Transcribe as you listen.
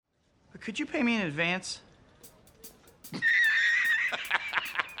Could you pay me in advance?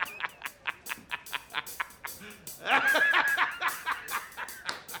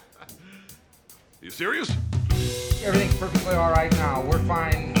 You serious? Everything's perfectly all right now. We're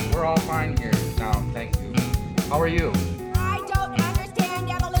fine. We're all fine here now. Thank you. How are you? I don't understand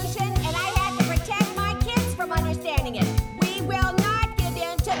evolution, and I had to protect my kids from understanding it. We will not give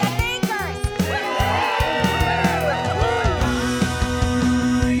in to the thinkers.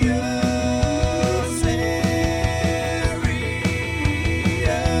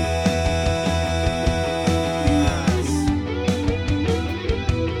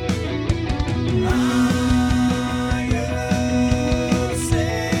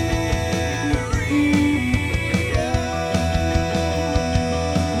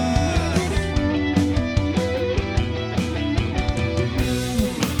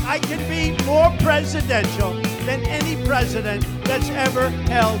 I can be more presidential than any president that's ever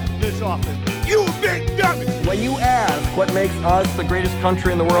held this office. You big dummy! When you ask what makes us the greatest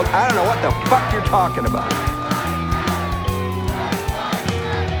country in the world, I don't know what the fuck you're talking about.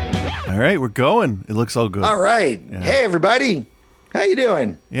 All right, we're going. It looks all good. All right. Yeah. Hey, everybody. How you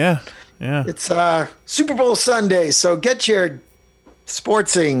doing? Yeah. It's Super Bowl Sunday, so get your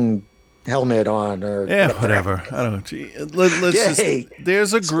sportsing helmet on or whatever. I don't know. Gee, let's Yay. just.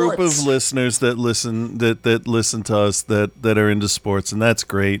 There's a group Sports. of listeners that listen to us that are into sports, and that's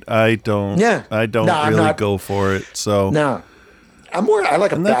great. I don't. Yeah. I don't No, I'm really not. go for it. So No. I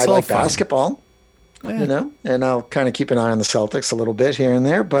like And that's all fine. basketball, Yeah. you know, and I'll kind of keep an eye on the Celtics a little bit here and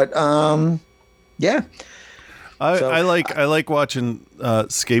there, but yeah. I like watching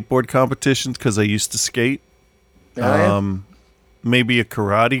skateboard competitions because I used to skate. Yeah. Maybe a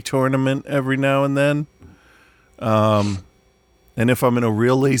karate tournament every now and then. And if I'm in a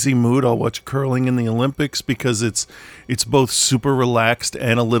real lazy mood, I'll watch curling in the Olympics because it's both super relaxed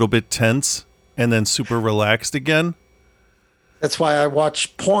and a little bit tense, and then super relaxed again. That's why I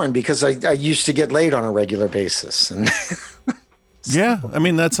watch porn, because I used to get laid on a regular basis. And Yeah, I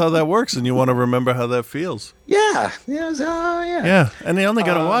mean that's how that works, and you want to remember how that feels. yeah. Yeah, and they only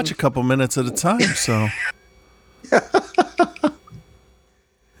got to watch a couple minutes at a time, so.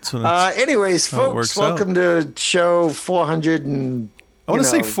 So that's- Anyways, how it folks, works welcome to show 400 and I want to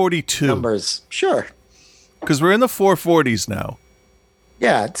say know, 42 numbers. Sure. because we're in the 440s now.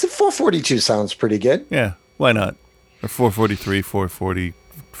 Yeah, it's a 442 sounds pretty good. Yeah, why not? Or 443,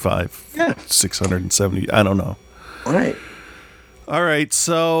 445, Yeah. 670. I don't know. All right. All right,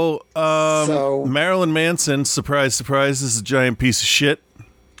 so Marilyn Manson, surprise, surprise, is a giant piece of shit.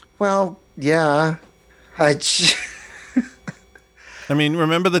 Well, yeah. I mean,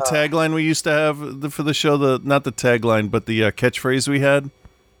 remember the tagline we used to have for the show? Not the tagline, but the catchphrase we had?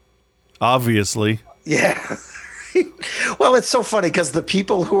 Obviously. yeah. Well, it's so funny because the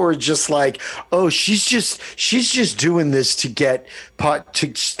people who are just like, "Oh, she's just doing this to get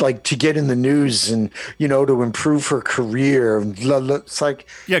to get in the news and to improve her career." It's like,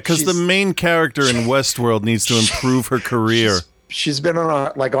 Yeah, because the main character in Westworld needs to improve her career. she's been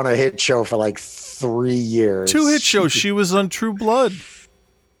on a hit show for like 3 years. 2 hit shows. She was on True Blood.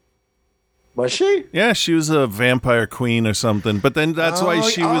 Was she? Yeah, she was a vampire queen or something. But then that's why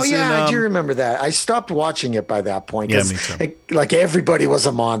she was yeah, in. I do remember that. I stopped watching it by that point. Yeah, 'Cause me too. like everybody was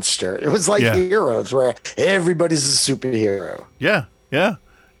a monster. It was like Yeah. Heroes, where everybody's a superhero. Yeah.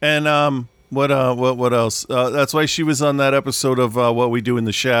 And what else? That's why she was on that episode of What We Do in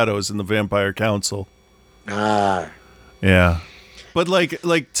the Shadows in the Vampire Council. Ah, Yeah. But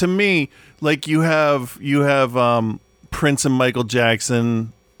like to me, like you have Prince and Michael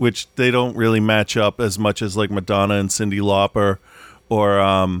Jackson, which they don't really match up as much as like Madonna and Cyndi Lauper, or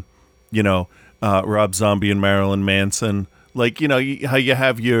Rob Zombie and Marilyn Manson. Like how you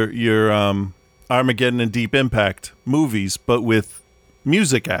have your Armageddon and Deep Impact movies, but with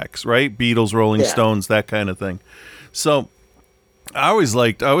music acts, right? Beatles, Rolling Yeah. Stones, that kind of thing. So I always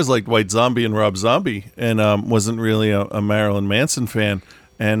liked White Zombie and Rob Zombie, and wasn't really a Marilyn Manson fan.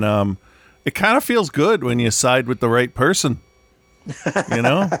 And it kind of feels good when you side with the right person.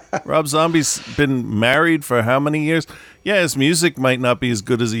 Rob Zombie's been married for how many years? Yeah, his music might not be as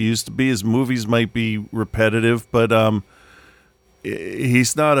good as it used to be. His movies might be repetitive, but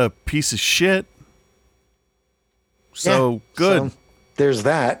he's not a piece of shit. So yeah. good. So there's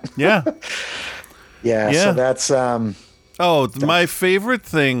that. Yeah. Yeah. Yeah. So that's My favorite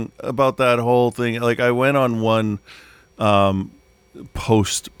thing about that whole thing, like I went on one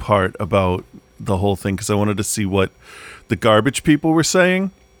post part about the whole thing because I wanted to see what the garbage people were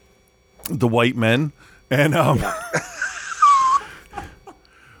saying, the white men, and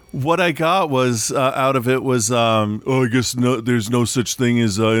what I got was out of it was, I guess there's no such thing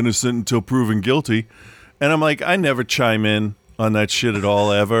as innocent until proven guilty. And I'm like, I never chime in on that shit at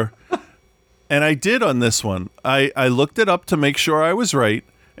all, ever. And I did on this one. I looked it up to make sure I was right.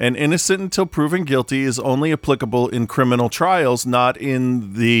 And innocent until proven guilty is only applicable in criminal trials, not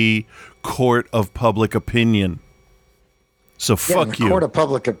in the court of public opinion. So fuck you. Court of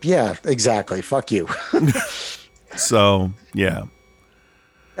public, yeah, exactly. Fuck you. So yeah,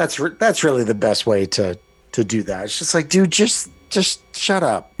 that's really the best way to do that. It's just like, dude, just shut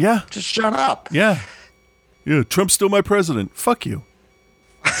up. Yeah, just shut up. Yeah. Trump's still my president. Fuck you.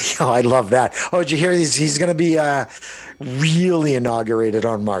 Oh, I love that. Oh, did you hear he's going to be really inaugurated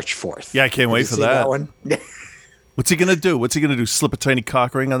on March 4th? Yeah, I can't wait for that one. What's he going to do? What's he going to do? Slip a tiny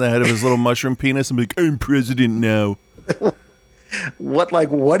cock ring on the head of his little mushroom penis and be like, I'm president now.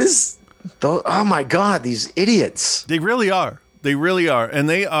 What is those? Oh my God, these idiots. They really are. They really are. And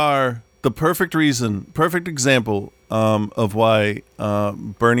they are the perfect example of why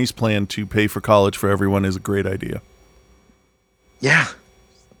Bernie's plan to pay for college for everyone is a great idea. Yeah.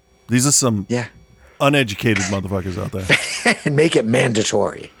 These are some uneducated motherfuckers out there. And make it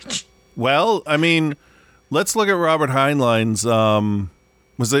mandatory. Well, I mean, let's look at Robert Heinlein's.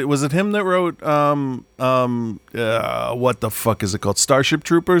 Was it him that wrote what the fuck is it called? Starship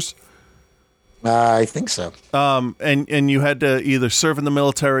Troopers? I think so. And you had to either serve in the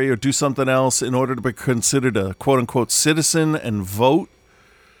military or do something else in order to be considered a quote unquote citizen and vote.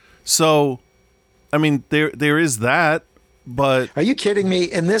 So, I mean, there is that. But are you kidding me?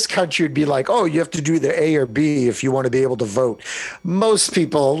 In this country, it'd be like, oh, you have to do the A or B if you want to be able to vote. Most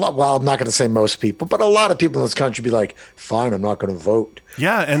people, well, I'm not going to say most people, but a lot of people in this country would be like, fine, I'm not going to vote.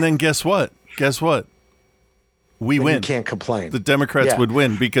 Yeah, and then guess what? We win. You can't complain. The Democrats would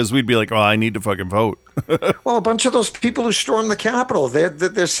win because we'd be like, oh, I need to fucking vote. Well, a bunch of those people who stormed the Capitol,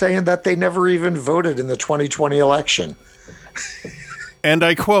 they're saying that they never even voted in the 2020 election. And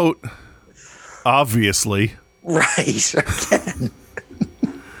I quote, obviously. Right. Again.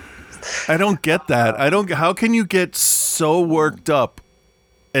 I don't get that. How can you get so worked up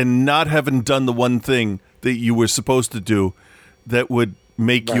and not having done the one thing that you were supposed to do that would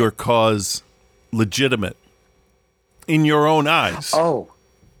make your cause legitimate in your own eyes? Oh,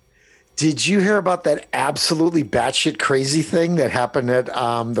 did you hear about that absolutely batshit crazy thing that happened at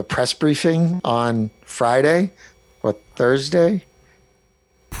the press briefing on Friday or Thursday?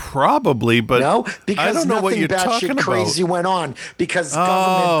 Probably, but no, because I don't know what you're talking about. Crazy went on because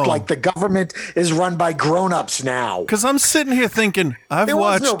the government is run by grown-ups now. Because I'm sitting here thinking, there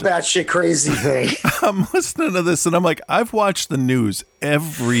was no batshit crazy thing. I'm listening to this and I'm like, I've watched the news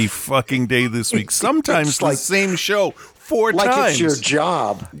every fucking day this week. Sometimes the same show 4 times. Like it's your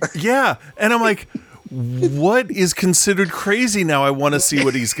job. Yeah, and I'm like, what is considered crazy now? I want to see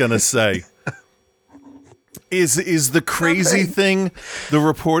what he's gonna say. Is the crazy thing the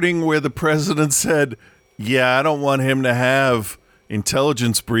reporting where the president said, yeah, I don't want him to have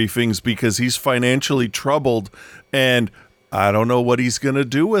intelligence briefings because he's financially troubled and I don't know what he's going to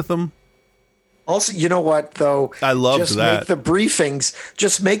do with them. Also, you know what, though? I love that.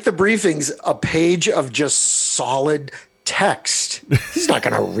 Just make the briefings a page of just solid text. He's not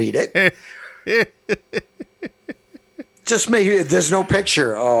going to read it. Just make there's no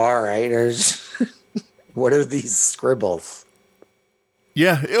picture. Oh, all right. What are these scribbles?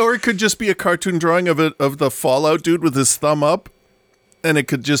 Yeah, or it could just be a cartoon drawing of the Fallout dude with his thumb up, and it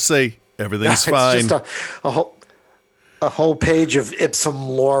could just say everything's fine. Just a whole page of ipsum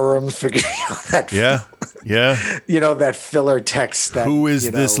lorem figuring out that. Yeah. That filler text. Who is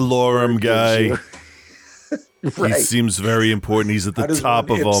this lorem guy? Right. He seems very important. He's at the top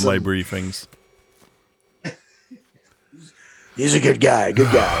of all my briefings. He's a good guy.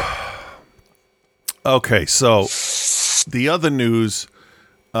 Good guy. Okay, so the other news,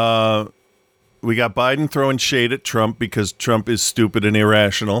 we got Biden throwing shade at Trump because Trump is stupid and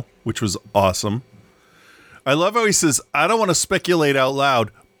irrational, which was awesome. I love how he says, I don't want to speculate out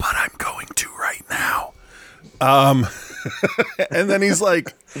loud, but I'm going to right now. And then he's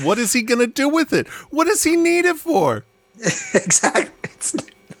like, what is he going to do with it? What does he need it for? Exactly.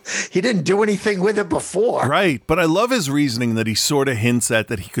 He didn't do anything with it before. Right, but I love his reasoning that he sort of hints at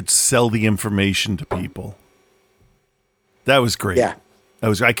that he could sell the information to people. That was great. Yeah.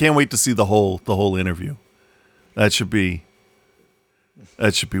 I can't wait to see the whole interview. That should be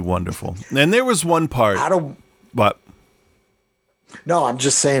wonderful. And there was one part. What? No, I'm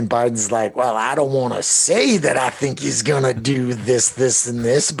just saying Biden's like, well, I don't want to say that I think he's going to do this, and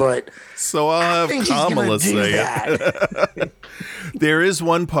this, but so I'll have Kamala say it. There is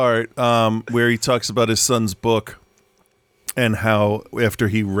one part where he talks about his son's book, and how after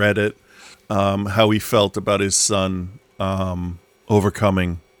he read it, how he felt about his son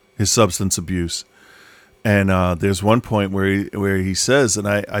overcoming his substance abuse. And there's one point where he says, and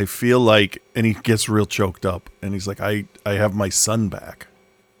I feel like, and he gets real choked up, and he's like, I have my son back,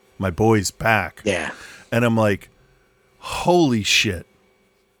 my boy's back. Yeah. And I'm like, holy shit.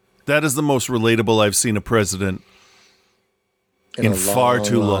 That is the most relatable I've seen a president in far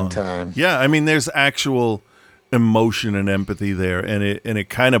too long time. Yeah, I mean, there's actual emotion and empathy there, and it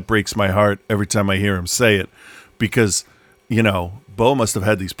kind of breaks my heart every time I hear him say it, because, you know, Bo must have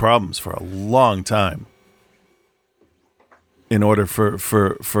had these problems for a long time in order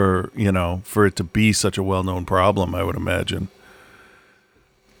for you know, for it to be such a well-known problem, I would imagine.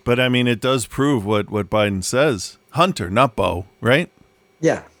 But I mean, it does prove what Biden says. Hunter, not Bo, right?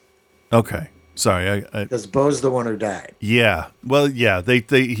 Yeah. Okay. Sorry, Because Bo's the one who died. yeah. Well, yeah,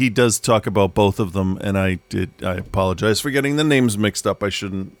 he does talk about both of them, and I apologize for getting the names mixed up. I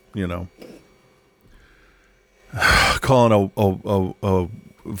shouldn't, you know, calling a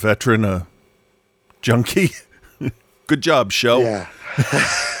veteran a junkie. Good job, show. Yeah.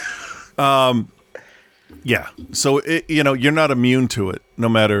 Yeah. So, you know, you're not immune to it, no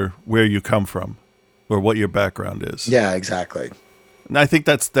matter where you come from or what your background is. Yeah, exactly. And I think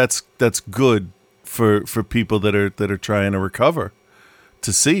that's good for people that are trying to recover,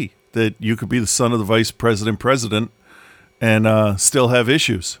 to see that you could be the son of the vice president and still have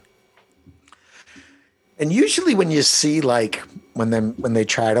issues. And usually when you see like when they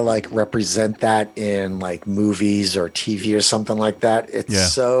try to like represent that in like movies or TV or something like that,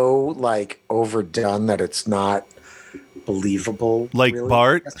 it's so like overdone that it's not believable. Like really.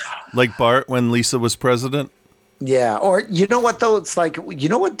 Bart when Lisa was president. Yeah. Or you know what though? It's like, you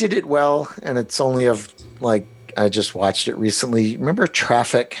know what did it well? And it's only of like, I just watched it recently. Remember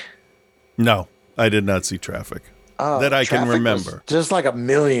Traffic? No, I did not see Traffic. That I can remember. There's like a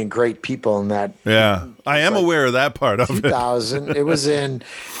million great people in that. Yeah, I am aware of that part of 2000. It was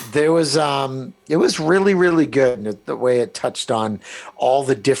really, really good. And the way it touched on all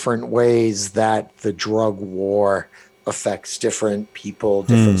the different ways that the drug war affects different people,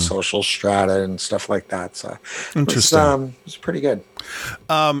 different social strata and stuff like that. So interesting. It's pretty good.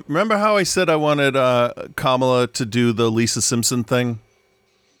 Remember how I said I wanted Kamala to do the Lisa Simpson thing?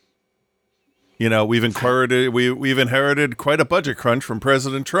 You know, we've inherited quite a budget crunch from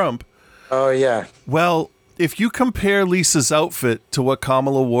President Trump. Oh, yeah. Well, if you compare Lisa's outfit to what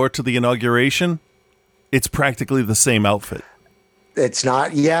Kamala wore to the inauguration, it's practically the same outfit. It's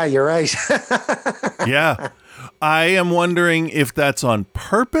not. Yeah, you're right. Yeah. I am wondering if that's on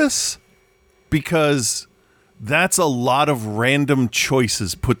purpose, because that's a lot of random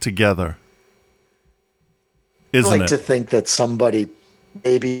choices put together. Isn't I like it? to think that somebody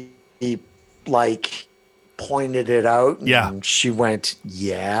maybe like pointed it out. Yeah. And she went,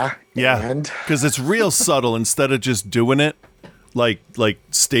 yeah. Yeah. And Because it's real subtle instead of just doing it, like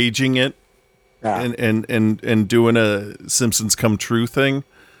staging it and doing a Simpsons Come True thing.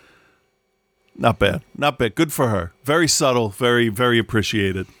 Not bad. Not bad. Good for her. Very subtle. Very, very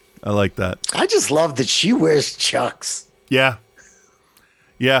appreciated. I like that. I just love that she wears Chucks. Yeah.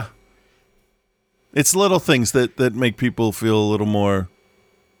 Yeah. It's little things that make people feel a little more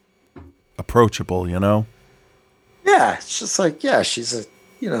approachable, you know? Yeah. It's just like, yeah, she's a,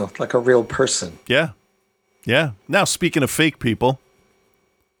 you know, like a real person. Yeah. Yeah. Now, speaking of fake people,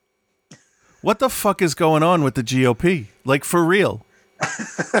 what the fuck is going on with the GOP? Like, for real?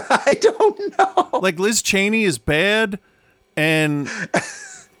 I don't know. Like, Liz Cheney is bad and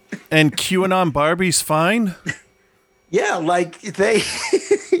QAnon Barbie's fine? Yeah, like they.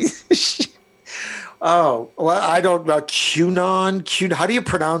 Oh, well, I don't know. QAnon. How do you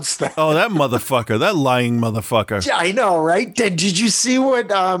pronounce that? Oh, that motherfucker. That lying motherfucker. Yeah, I know, right? Did you see what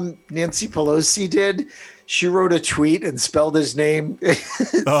Nancy Pelosi did? She wrote a tweet and spelled his name,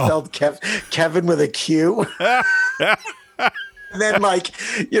 spelled Kevin with a Q. And then, like,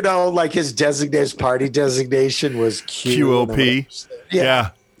 you know, like his party designation was QOP.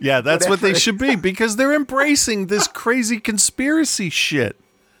 Yeah. Yeah, that's what they should be, because they're embracing this crazy conspiracy shit.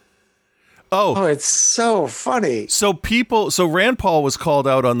 Oh, it's so funny. So Rand Paul was called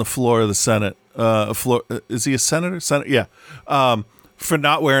out on the floor of the Senate. Is he a senator? Yeah. For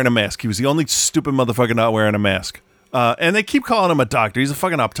not wearing a mask. He was the only stupid motherfucker not wearing a mask. And they keep calling him a doctor. He's a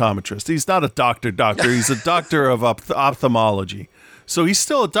fucking optometrist. He's not a doctor. He's a doctor of ophthalmology. So he's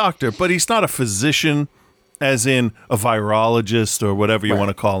still a doctor, but he's not a physician, as in a virologist or whatever you want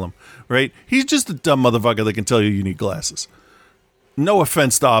to call him, right? He's just a dumb motherfucker that can tell you need glasses. No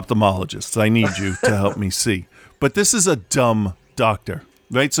offense to ophthalmologists. I need you to help me see. But this is a dumb doctor.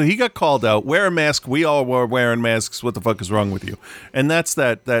 right? So he got called out. Wear a mask. We all were wearing masks. What the fuck is wrong with you? And that's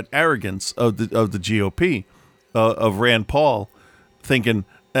that arrogance of the GOP, of Rand Paul, thinking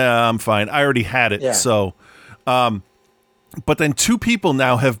I'm fine. I already had it. Yeah. So, but then 2 people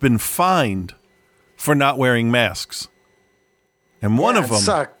now have been fined for not wearing masks, and one of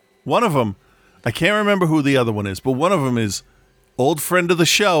them, I can't remember who the other one is, but one of them is old friend of the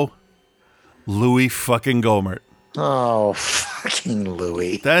show, Louis fucking Gohmert. Oh, fucking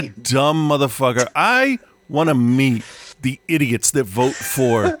Louis. That dumb motherfucker. I want to meet the idiots that vote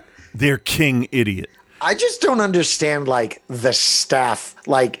for their king idiot. I just don't understand, like, the staff,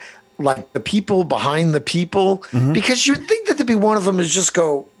 like the people behind the people, because you'd think that to be one of them is just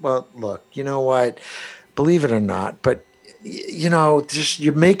go, well, look, you know what? Believe it or not, but you know, just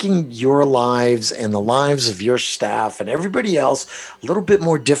you're making your lives and the lives of your staff and everybody else a little bit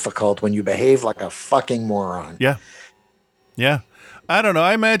more difficult when you behave like a fucking moron. Yeah. Yeah. I don't know.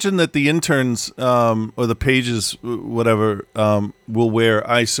 I imagine that the interns or the pages, whatever, will wear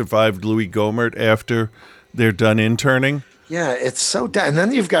I survived Louis Gohmert after they're done interning. Yeah, it's so dumb. And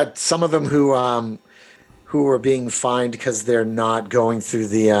then you've got some of them who are being fined because they're not going through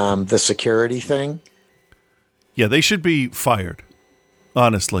the security thing. Yeah, they should be fired.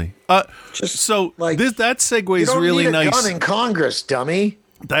 Honestly, Just so like, that segues you don't really need a nice. gun in Congress, dummy.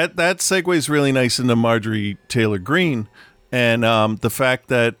 That segues really nice into Marjorie Taylor Greene and the fact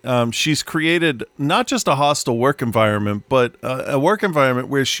that she's created not just a hostile work environment, but a work environment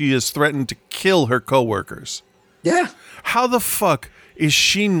where she has threatened to kill her coworkers. Yeah. How the fuck is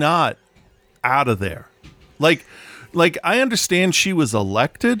she not out of there? Like I understand she was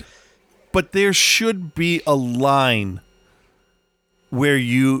elected, but there should be a line where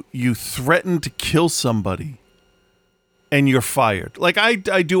you threaten to kill somebody and you're fired. Like I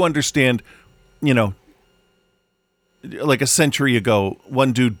do understand, you know, like a century ago,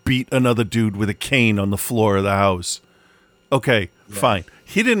 one dude beat another dude with a cane on the floor of the house. Okay, fine.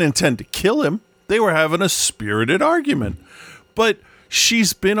 He didn't intend to kill him. They were having a spirited argument. But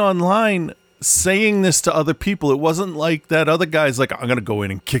she's been online saying this to other people. It wasn't like that other guy's like, I'm going to go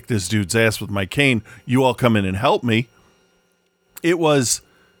in and kick this dude's ass with my cane. You all come in and help me. It was,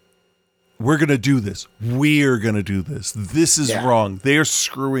 we're going to do this. We're going to do this. This is wrong. They're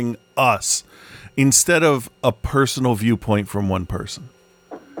screwing us. Instead of a personal viewpoint from one person.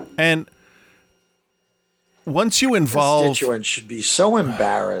 And once you involve... Constituents should be so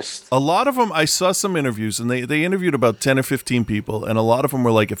embarrassed. A lot of them, I saw some interviews, and they interviewed about 10 or 15 people, and a lot of them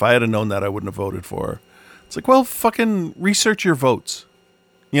were like, if I had known that, I wouldn't have voted for her. It's like, well, fucking research your votes.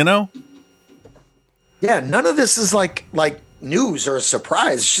 You know? Yeah, none of this is like news or a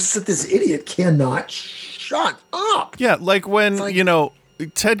surprise. It's just that this idiot cannot shut up. Yeah, like when, you know,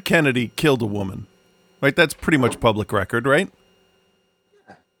 Ted Kennedy killed a woman. Right? That's pretty much public record, right?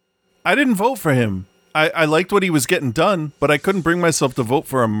 I didn't vote for him. I liked what he was getting done, but I couldn't bring myself to vote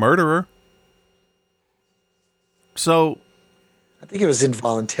for a murderer. So... I think it was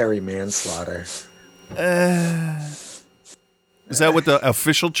involuntary manslaughter. Is that what the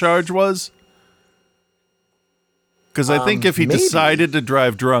official charge was? Because I think if he decided to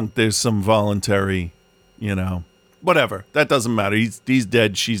drive drunk, there's some voluntary, you know... Whatever. That doesn't matter. He's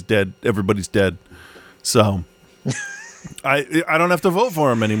dead. She's dead. Everybody's dead. So I don't have to vote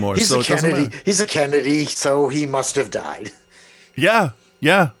for him anymore. He's so a Kennedy. He's a Kennedy, so he must have died. Yeah.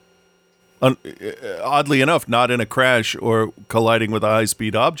 Yeah. Oddly enough, not in a crash or colliding with a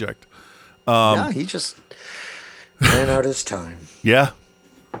high-speed object. Yeah, he just ran out his time. Yeah.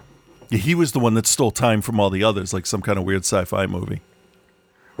 He was the one that stole time from all the others, like some kind of weird sci-fi movie.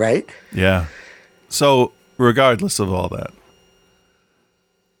 Right? Yeah. So... regardless of all that,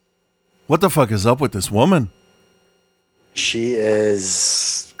 what the fuck is up with this woman? She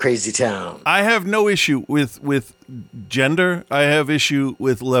is crazy town. I have no issue with gender. I have issue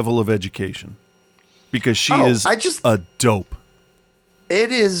with level of education because she is a dope.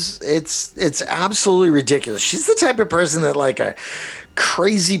 It is. It's absolutely ridiculous. She's the type of person that like a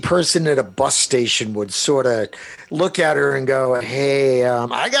crazy person at a bus station would sort of look at her and go, "Hey,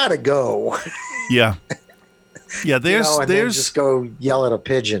 I gotta go." Yeah. Yeah, there's then just go yell at a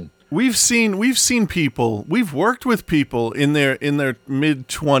pigeon. We've seen people, we've worked with people in their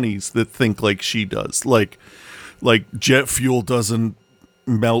mid-20s that think like she does. Like jet fuel doesn't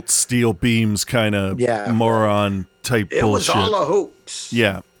melt steel beams kind of moron type bullshit. It was all a hoax.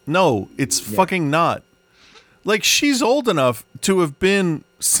 Yeah. No, it's fucking not. Like she's old enough to have been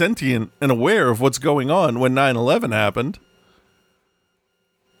sentient and aware of what's going on when 9/11 happened.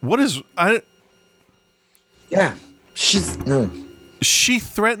 Yeah, She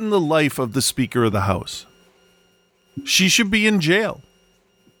threatened the life of the Speaker of the House. She should be in jail.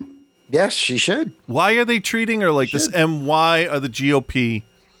 Yes, she should. Why are they treating her like this? And why are the GOP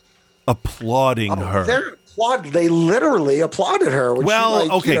applauding her? They literally applauded her. When Well,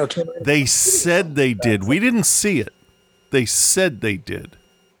 she, okay. came in. They said they did. We didn't see it. They said they did.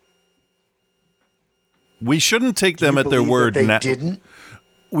 We shouldn't take them at their Believe word. that they didn't.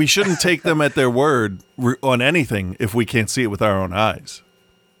 We shouldn't take them at their word on anything if we can't see it with our own eyes.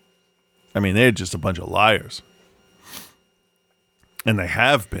 I mean, they're just a bunch of liars. And they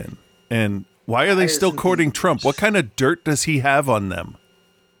have been. And why are they still courting Trump? What kind of dirt does he have on them?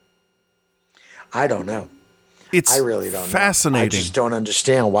 I don't know. It's I really don't fascinating. know. I just don't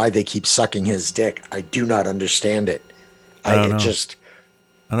understand why they keep sucking his dick. I do not understand it. I don't know. It just,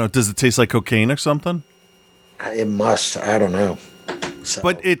 I don't know. Does it taste like cocaine or something? it must. I don't know. So,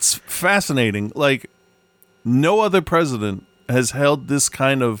 But it's fascinating. Like, no other president has held this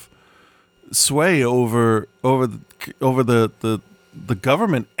kind of sway over the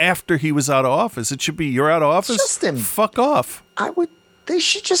government after he was out of office. It should be, you're out of office, just them. fuck off. They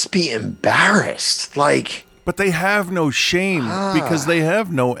should just be embarrassed. Like, But they have no shame because they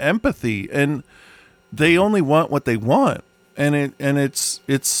have no empathy, and they only want what they want, and it's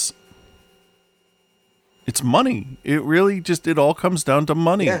money. It really just, it all comes down to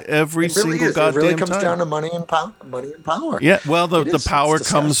money. yeah, Every it really single is. goddamn It really comes time. down to money and power. Money and power. Yeah, well, the It's power comes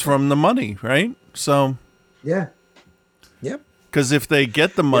disgusting. from the money, right? So, Yeah. Yep. because if they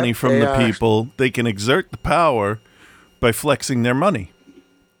get the money Yep, from they the are. people, they can exert the power by flexing their money.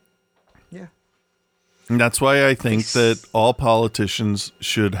 Yeah. And that's why I think that all politicians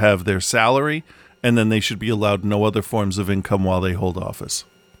should have their salary, and then they should be allowed no other forms of income while they hold office.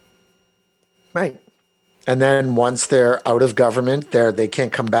 Right. And then once they're out of government, they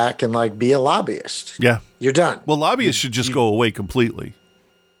can't come back and like be a lobbyist. Yeah. You're done. Well, lobbyists should just go away completely.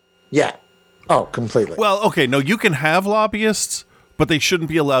 Yeah. Oh, completely. Well, okay, no, you can have lobbyists, but they shouldn't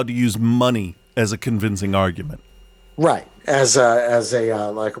be allowed to use money as a convincing argument. Right. As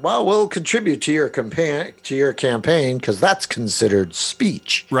a like, well, we'll contribute to your campaign because that's considered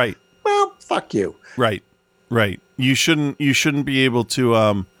speech. Right. Well, fuck you. Right. You shouldn't be able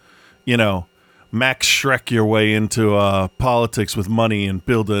to Max Shrek your way into politics with money and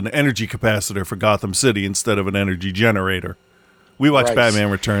build an energy capacitor for Gotham City instead of an energy generator. We watched Right. Batman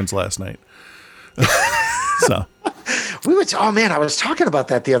Returns last night. So Oh man, I was talking about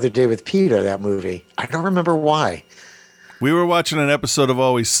that the other day with Peter. That movie. I don't remember why. we were watching an episode of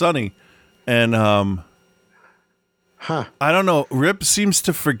Always Sunny, and I don't know. Rip seems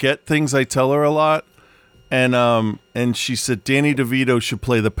to forget things I tell her a lot. And she said Danny DeVito should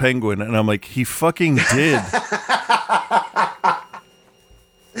play the Penguin, and I'm like, he fucking did.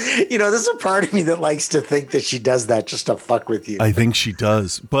 There's a part of me that likes to think that she does that just to fuck with you. I think she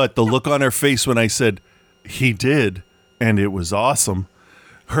does. But the look on her face when I said he did, and it was awesome,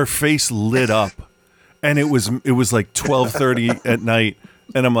 her face lit up, and it was like 12:30 at night,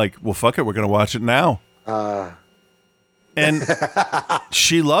 and I'm like, well, fuck it, we're gonna watch it now. And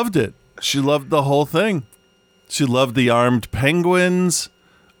she loved it. She loved the whole thing. She loved the armed penguins,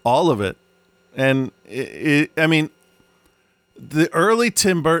 all of it. And I mean, the early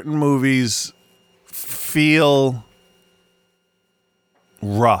Tim Burton movies feel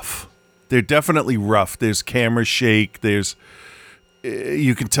rough. They're definitely rough. There's camera shake.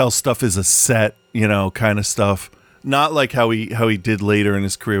 You can tell stuff is a set, kind of stuff. Not like how he did later in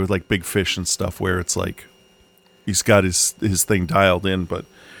his career with like Big Fish and stuff, where it's like he's got his thing dialed in, but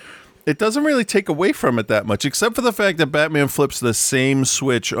it doesn't really take away from it that much, except for the fact that Batman flips the same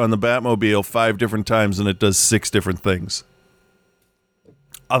switch on the Batmobile 5 different times and it does 6 different things.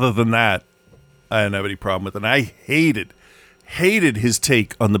 Other than that, I didn't have any problem with it. And I hated his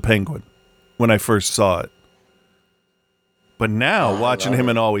take on the Penguin when I first saw it. But now, watching him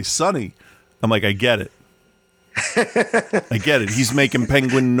in Always Sunny, I'm like, I get it. I get it. He's making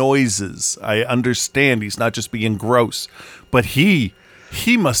penguin noises. I understand he's not just being gross. But he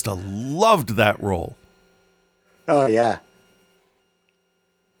must have loved that role. Oh yeah.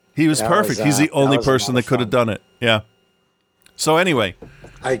 He was That perfect. was, He's the only that was a person lot that of could have fun. done it. Yeah. So anyway,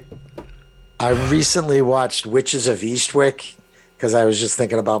 I recently watched Witches of Eastwick because I was just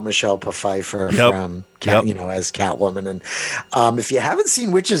thinking about Michelle Pfeiffer from as Catwoman. And if you haven't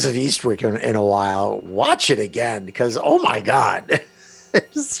seen Witches of Eastwick in a while, watch it again because oh my god,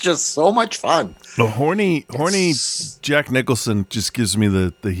 it's just so much fun. the horny Jack Nicholson just gives me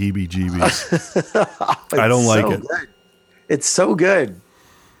the heebie-jeebies. I don't like it. Good. It's so good.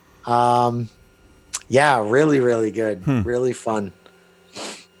 Yeah, really, really good. Really fun.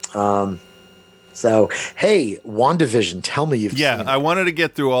 So, hey, WandaVision, tell me you've seen Yeah, it. I wanted to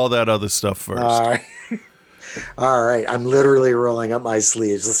get through all that other stuff first. All right. I'm literally rolling up my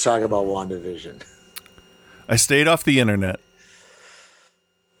sleeves. Let's talk about WandaVision. I stayed off the internet.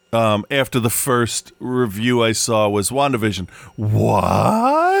 After the first review I saw was WandaVision.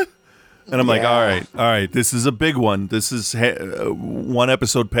 What? And I'm like, all right, this is a big one. This is one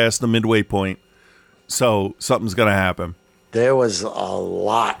episode past the midway point. So something's going to happen. There was a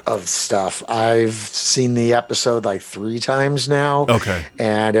lot of stuff. I've seen the episode like 3 times now. Okay.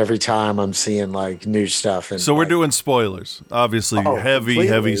 And every time I'm seeing like new stuff. And So we're doing spoilers. Obviously, heavy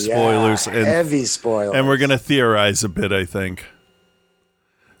completely, spoilers. Yeah, and heavy spoilers. And we're going to theorize a bit, I think.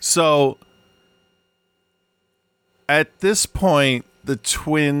 So at this point, the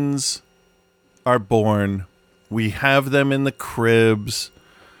twins are born. We have them in the cribs.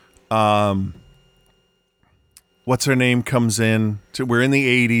 What's her name comes in? We're in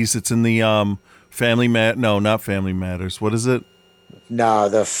the 80s. It's in the Family No, not Family Matters. What is it? No,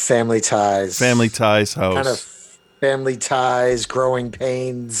 the Family Ties. Family Ties house. Kind of Family Ties, Growing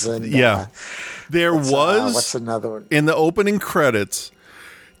Pains, and yeah. There was what's another one? In the opening credits.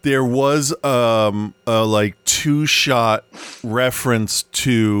 There was a like 2-shot reference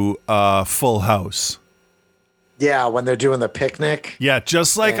to Full House. Yeah, when they're doing the picnic. Yeah,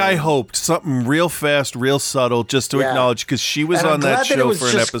 just like I hoped. Something real fast, real subtle, just to acknowledge, because she was on that show for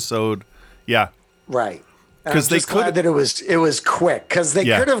an episode. Yeah. Right. Because they could glad that it was quick, because they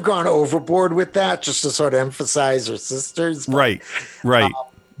could have gone overboard with that just to sort of emphasize her sisters. But, right.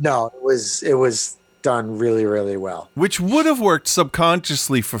 No, it was done really, really well. Which would have worked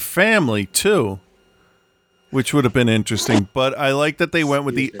subconsciously for family too, which would have been interesting. But I like that they went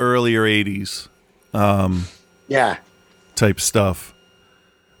with the earlier 80s type stuff.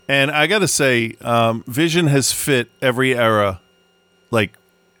 And I gotta say, Vision has fit every era like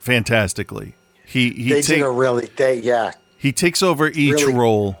fantastically. He takes over each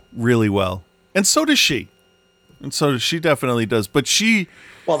role really well. And so does she. She definitely does. But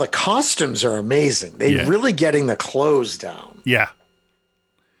well, the costumes are amazing. They're really getting the clothes down. Yeah.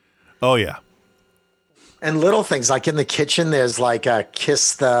 Oh, yeah. And little things like in the kitchen, there's like a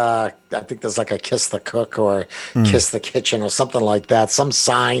kiss the cook or kiss the kitchen or something like that. Some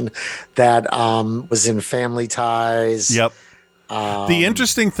sign that was in Family Ties. Yep. The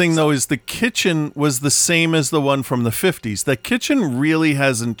interesting thing, though, is the kitchen was the same as the one from the 50s. The kitchen really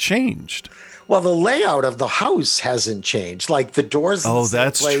hasn't changed. Well, the layout of the house hasn't changed. Like the doors in the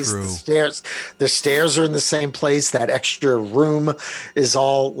same place, true. The stairs are in the same place. That extra room is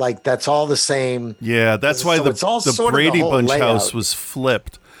all like that's all the same. Yeah, that's why the Brady Bunch house was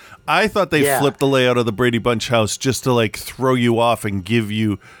flipped. I thought they flipped the layout of the Brady Bunch house just to like throw you off and give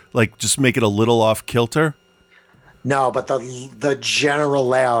you like just make it a little off kilter. No, but the general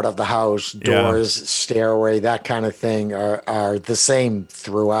layout of the house, doors, stairway, that kind of thing are the same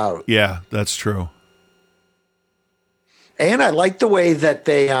throughout. Yeah, that's true. And I like the way that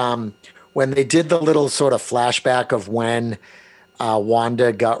they, when they did the little sort of flashback of when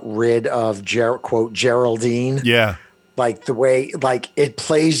Wanda got rid of quote Geraldine. Yeah, like the way like it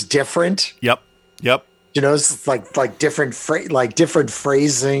plays different. Yep. You know, it's like different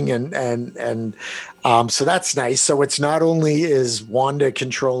phrasing and so that's nice. So it's not only is Wanda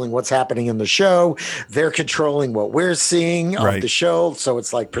controlling what's happening in the show, they're controlling what we're seeing of the show. So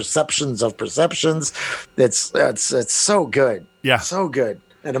it's like perceptions of perceptions. It's so good. Yeah, so good.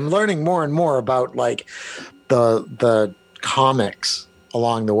 And I'm learning more and more about like the comics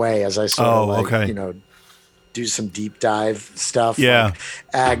along the way as I sort of you know, do some deep dive stuff. Yeah. Like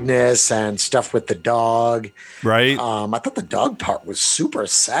Agnes and stuff with the dog. Right. I thought the dog part was super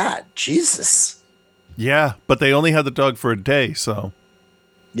sad. Jesus. Yeah, but they only had the dog for a day, so.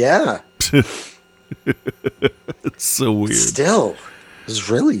 Yeah. It's so weird. Still, it was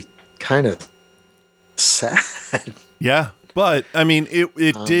really kind of sad. Yeah, but I mean,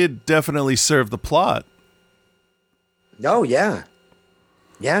 it did definitely serve the plot. Oh, yeah.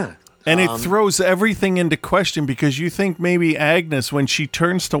 Yeah. And it throws everything into question because you think maybe Agnes, when she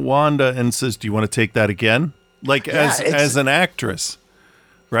turns to Wanda and says, "Do you want to take that again?" Like as an actress,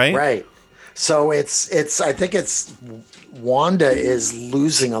 right? Right. So it's I think it's Wanda is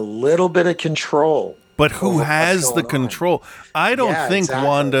losing a little bit of control. But who has the control? I don't think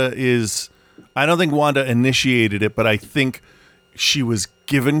Wanda is. I don't think Wanda initiated it, but I think she was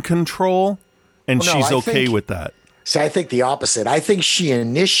given control, and she's okay with that. So I think the opposite. I think she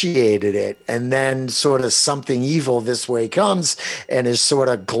initiated it, and then sort of something evil this way comes and is sort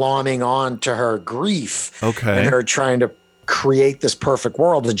of glomming on to her grief. Okay. And her trying to create this perfect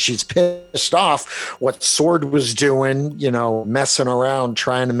world, and she's pissed off what Sword was doing, you know, messing around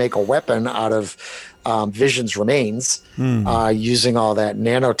trying to make a weapon out of Vision's remains, using all that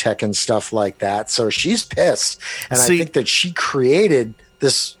nanotech and stuff like that. So she's pissed, and I think that she created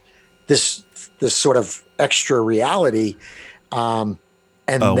this sort of extra reality, and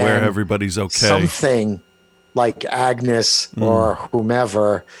then where everybody's okay. Something like Agnes or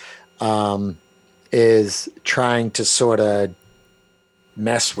whomever is trying to sort of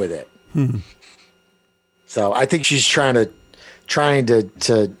mess with it. So I think she's trying to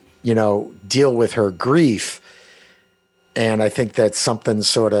deal with her grief, and I think that something's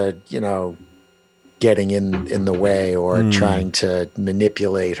sort of getting in the way or trying to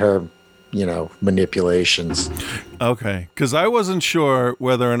manipulate her manipulations. Okay, because I wasn't sure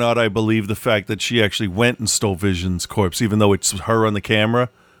whether or not I believe the fact that she actually went and stole Vision's corpse, even though it's her on the camera.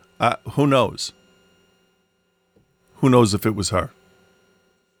 Who knows? Who knows if it was her?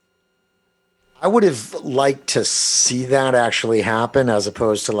 I would have liked to see that actually happen as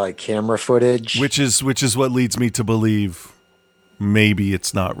opposed to like camera footage. Which is what leads me to believe maybe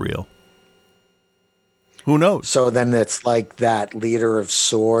it's not real. Who knows? So then it's like that leader of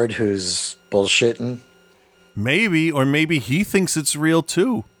S.W.O.R.D. who's bullshitting? Maybe, or maybe he thinks it's real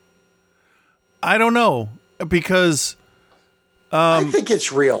too. I don't know, because I think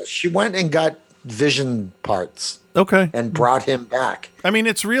it's real. She went and got Vision parts. Okay. And brought him back. I mean,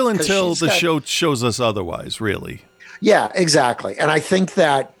 it's real until the show shows us otherwise, really. Yeah, exactly. And I think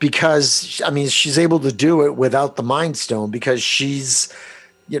that because, she's able to do it without the Mind Stone because she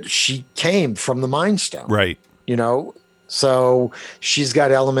came from the Mind Stone. Right. So she's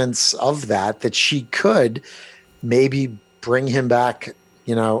got elements of that she could maybe bring him back,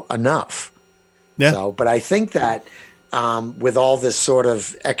 enough. Yeah. So, but I think that with all this sort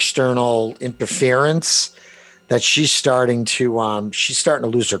of external interference, that she's starting to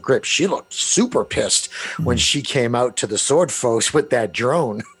lose her grip. She looked super pissed when she came out to the S.W.O.R.D. folks with that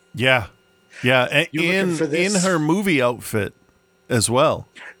drone. Yeah. And in her movie outfit as well.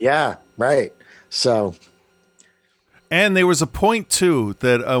 Yeah, right. So, and there was a point too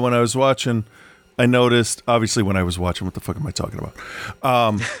that when I was watching, I noticed. Obviously, when I was watching, what the fuck am I talking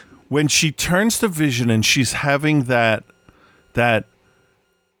about? When she turns to Vision and she's having that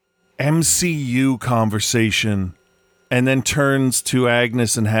MCU conversation, and then turns to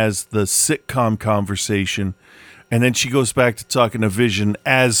Agnes and has the sitcom conversation, and then she goes back to talking to Vision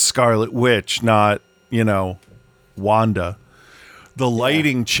as Scarlet Witch, not Wanda. The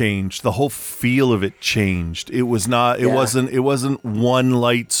lighting changed. The whole feel of it changed. It was not. It wasn't one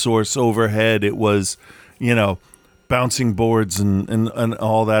light source overhead. It was, bouncing boards and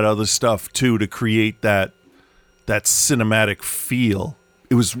all that other stuff too to create that cinematic feel.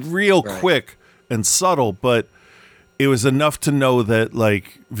 It was real quick and subtle, but it was enough to know that,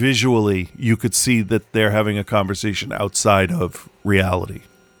 like, visually, you could see that they're having a conversation outside of reality.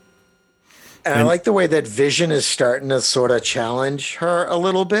 And I like the way that Vision is starting to sort of challenge her a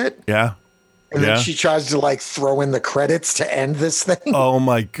little bit. Yeah. And then she tries to, like, throw in the credits to end this thing. Oh,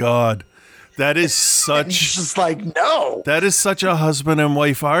 my God. That is such... And he's just like, no. That is such a husband and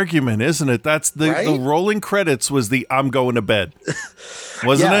wife argument, isn't it? That's the rolling credits was the I'm going to bed.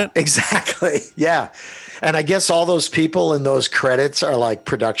 Wasn't it? Exactly. Yeah. And I guess all those people in those credits are like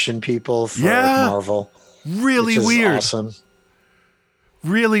production people for Marvel. Really weird. Awesome.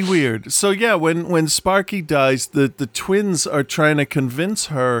 Really weird. So yeah, when Sparky dies, the twins are trying to convince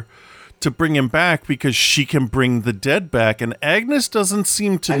her to bring him back because she can bring the dead back, and Agnes doesn't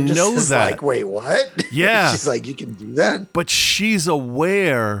seem to know that. Like, wait, what? Yeah. She's like, you can do that? But she's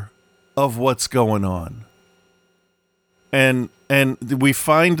aware of what's going on. And we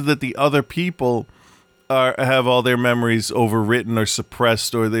find that the other people have all their memories overwritten or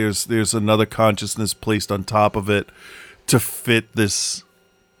suppressed, or there's another consciousness placed on top of it to fit this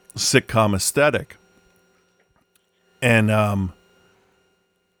sitcom aesthetic. And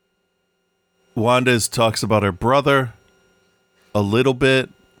Wanda talks about her brother a little bit,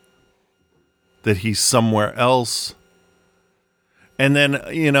 that he's somewhere else. And then,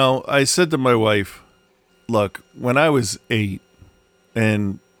 I said to my wife, look, when I was 8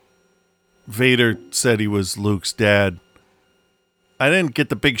 and Vader said he was Luke's dad, I didn't get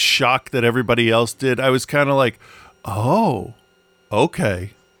the big shock that everybody else did. I was kind of like, oh,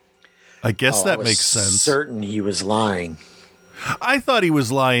 okay. I guess that makes sense. Certain he was lying. I thought he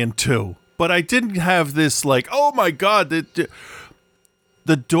was lying too, but I didn't have this like, oh my God.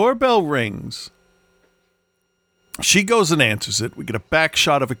 The doorbell rings. She goes and answers it. We get a back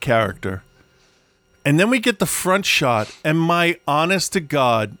shot of a character. And then we get the front shot, and my honest to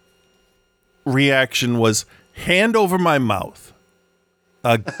God reaction was hand over my mouth,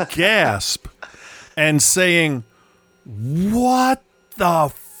 a gasp, and saying, what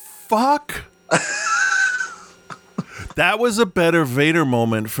the fuck? That was a better Vader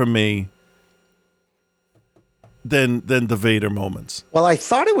moment for me than the Vader moments. Well, I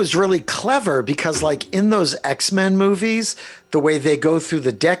thought it was really clever because, like, in those X-Men movies, the way they go through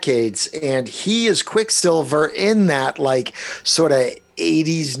the decades, and he is Quicksilver in that, like, sort of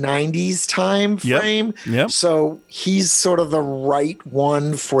 80s, 90s time frame. Yep. So he's sort of the right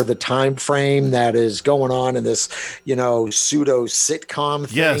one for the time frame that is going on in this, pseudo sitcom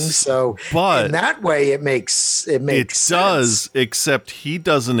thing. Yes, So but in that way, it makes sense. does, except he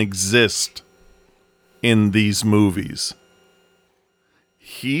doesn't exist in these movies.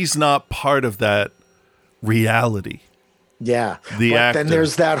 He's not part of that reality. Yeah. The but actor. then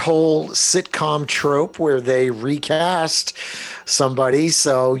there's that whole sitcom trope where they recast somebody.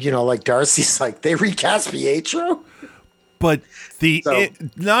 So, like Darcy's like, they recast Pietro? But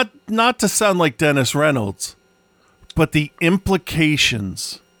not to sound like Dennis Reynolds, but the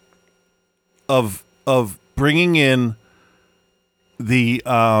implications of bringing in the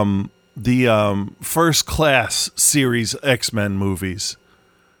First Class series X-Men movies,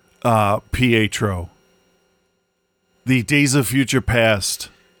 Pietro, the Days of Future Past,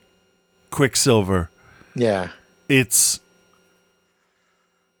 Quicksilver. Yeah.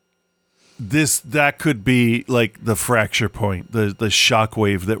 That could be like the fracture point, the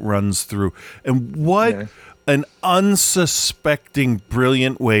shockwave that runs through. And what an unsuspecting,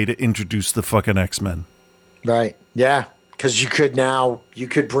 brilliant way to introduce the fucking X-Men. Right. Yeah. Because you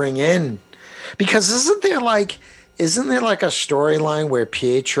could bring in, because isn't there like a storyline where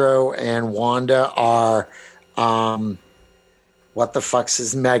Pietro and Wanda are, what the fuck's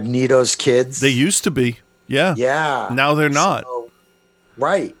his Magneto's kids? They used to be. Yeah. Yeah. Now they're not.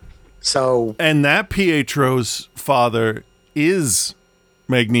 Right. So. And that Pietro's father is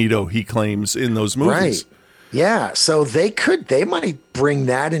Magneto, he claims, in those movies. Right. Yeah. So they might bring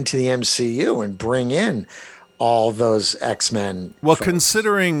that into the MCU and bring in all those X-Men. Well, folks.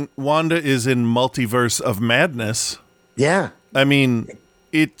 considering Wanda is in Multiverse of Madness. Yeah. I mean,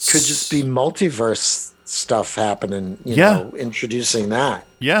 it could just be multiverse stuff happening, introducing that.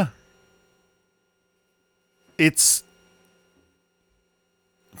 Yeah. It's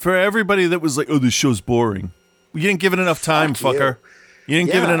for everybody that was like, oh, this show's boring. You didn't give it enough time, fucker. You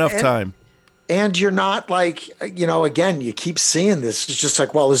didn't give it enough time. And you're not like, again, you keep seeing this. It's just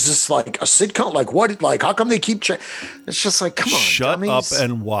like, well, is this like a sitcom? Like what? Like, how come they keep it's just like, come on, shut dummies. up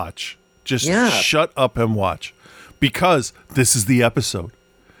and watch. Just shut up and watch. Because this is the episode.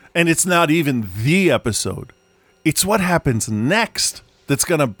 And it's not even the episode. It's what happens next that's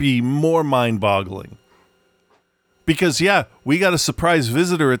going to be more mind-boggling. Because, we got a surprise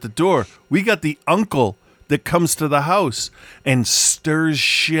visitor at the door. We got the uncle that comes to the house and stirs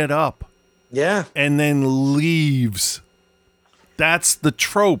shit up. Yeah. And then leaves. That's the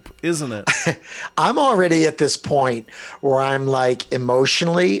trope, isn't it? I'm already at this point where I'm like,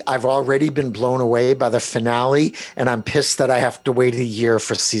 emotionally, I've already been blown away by the finale, and I'm pissed that I have to wait a year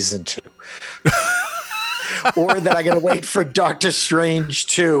for season 2. Or that I got to wait for Doctor Strange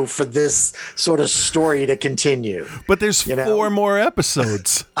 2 for this sort of story to continue. But there's 4 more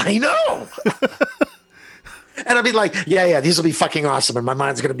episodes. I know. And I'll be like, these will be fucking awesome. And my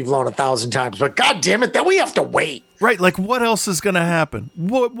mind's going to be blown 1,000 times. But God damn it, then we have to wait. Right. Like, what else is going to happen?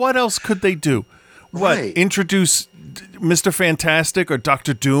 What else could they do? What? Right. Introduce Mr. Fantastic or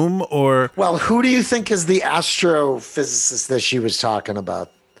Dr. Doom or... Well, who do you think is the astrophysicist that she was talking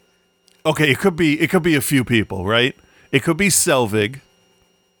about? Okay, it could be a few people, right? It could be Selvig.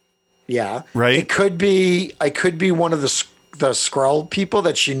 Yeah. Right. It could be one of the Skrull people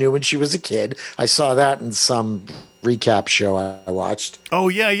that she knew when she was a kid. I saw that in some recap show I watched. Oh,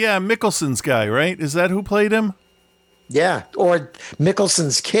 yeah. Mickelson's guy, right? Is that who played him? Yeah. Or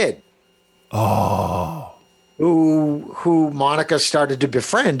Mickelson's kid. Oh. Who Monica started to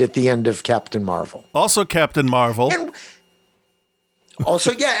befriend at the end of Captain Marvel. Also Captain Marvel. And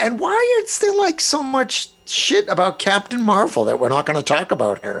and why is there like so much shit about Captain Marvel that we're not going to talk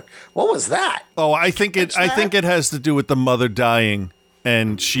about her? What was that? Oh, I think it has to do with the mother dying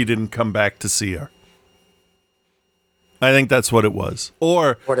and she didn't come back to see her. I think that's what it was.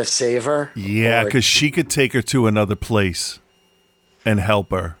 Or to save her? Yeah, because she could take her to another place and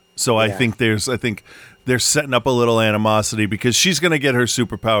help her. So I think they're setting up a little animosity because she's going to get her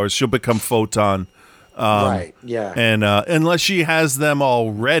superpowers. She'll become Photon. Right, yeah. And unless she has them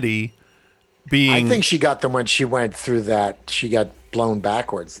already I think she got them when she went through that. She got blown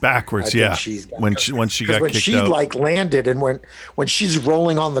backwards. Yeah. When she got kicked out. Like landed and when she's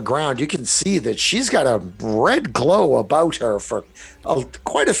rolling on the ground, you can see that she's got a red glow about her for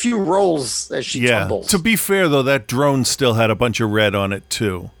quite a few rolls as she tumbles. To be fair, though, that drone still had a bunch of red on it,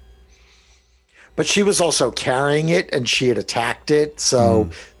 too. But she was also carrying it, and she had attacked it, so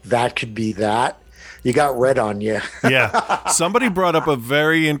that could be that. You got red on you. Yeah. Somebody brought up a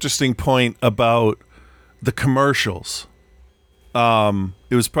very interesting point about the commercials.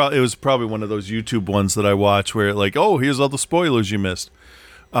 It was probably one of those YouTube ones that I watch where like, oh, here's all the spoilers you missed.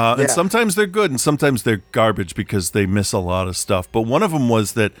 And sometimes they're good and sometimes they're garbage because they miss a lot of stuff. But one of them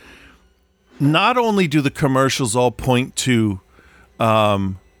was that not only do the commercials all point to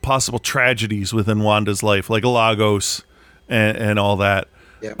possible tragedies within Wanda's life, like Lagos and all that.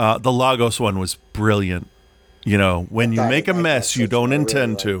 Yep. The Lagos one was brilliant. You know, when you make a mess, you don't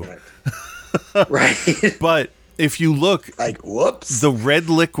intend to. Right. But if you look, like, whoops, the red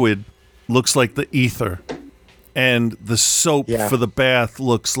liquid looks like the ether, and the soap for the bath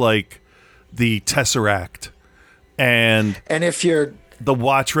looks like the Tesseract, and if you're the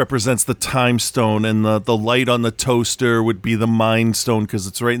watch represents the time stone, and the light on the toaster would be the mind stone because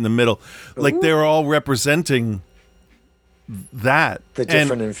it's right in the middle. Like they're all representing that the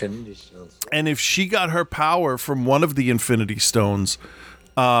different Infinity Stones. And if she got her power from one of the Infinity Stones,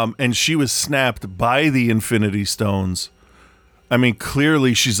 and she was snapped by the Infinity Stones, I mean,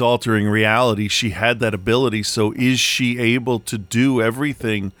 clearly she's altering reality. She had that ability. So is she able to do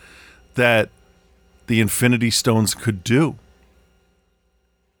everything that the Infinity Stones could do?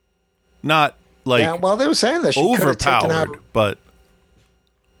 Not like well, they were saying that she overpowered, but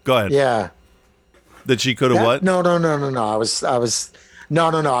go ahead. Yeah. That she could have what? No. I was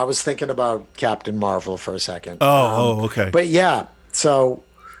thinking about Captain Marvel for a second. Okay. But yeah, so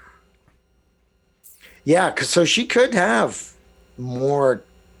so she could have more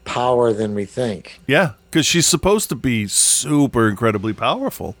power than we think. Yeah, because she's supposed to be super incredibly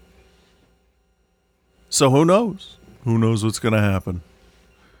powerful. So who knows? Who knows what's going to happen?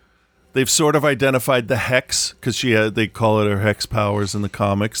 They've sort of identified the Hex because they call it her Hex powers in the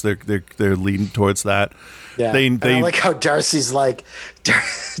comics. They're leading towards that. Yeah, I like how Darcy's like,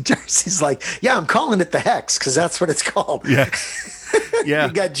 yeah, I'm calling it the Hex because that's what it's called. Yeah, yeah.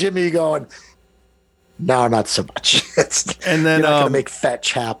 You got Jimmy going, no, not so much. And then you're not gonna make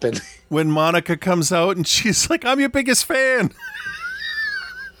fetch happen. When Monica comes out and she's like, "I'm your biggest fan."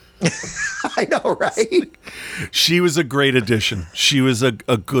 I know, right? She was a great addition. She was a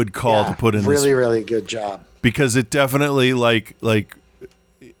good call to put in. Really good job. Because it definitely like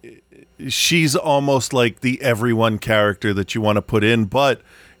she's almost like the everyone character that you want to put in, but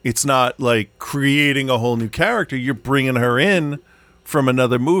it's not like creating a whole new character. You're bringing her in from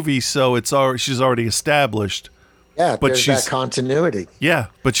another movie, so she's already established. Yeah, but there's that continuity. Yeah,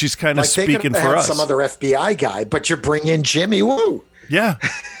 but she's kind of speaking for us. Some other FBI guy, but you're bringing Jimmy Woo. Yeah.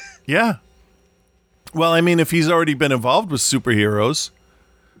 Yeah. Well, I mean, if he's already been involved with superheroes,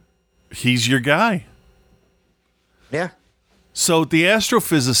 he's your guy. Yeah. So the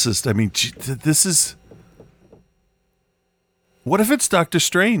astrophysicist, I mean, this is... What if it's Doctor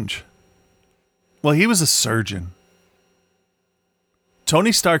Strange? Well, he was a surgeon.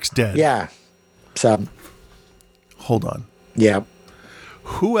 Tony Stark's dead. Yeah. So... Hold on. Yeah.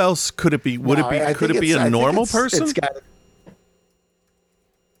 Who else could it be? Could it be a normal person? It's got...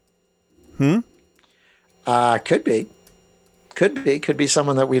 Could be. Could be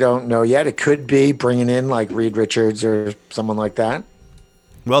someone that we don't know yet. It could be bringing in like Reed Richards or someone like that.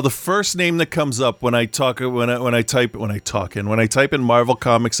 Well, the first name that comes up when I type in Marvel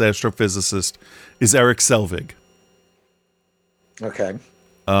Comics astrophysicist is Eric Selvig. Okay.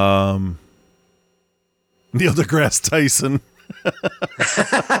 Neil deGrasse Tyson.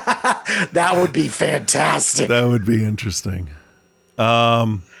 That would be fantastic. That would be interesting.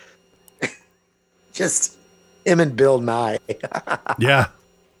 Just him and Bill Nye. Yeah.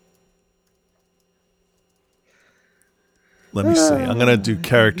 Let me see. I'm going to do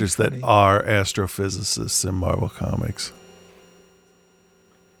characters that are astrophysicists in Marvel Comics.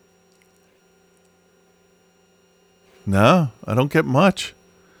 No, I don't get much.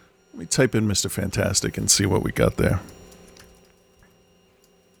 Let me type in Mr. Fantastic and see what we got there.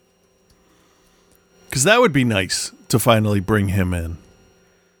 Because that would be nice to finally bring him in.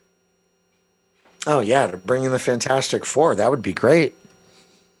 Oh, yeah, to bring in the Fantastic Four. That would be great.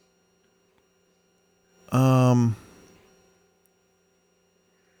 And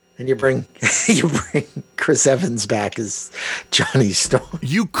you bring Chris Evans back as Johnny Storm.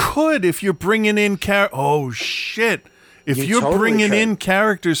 You could if you're bringing in oh shit! If you're totally bringing in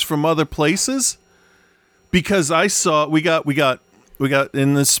characters from other places, because I saw we got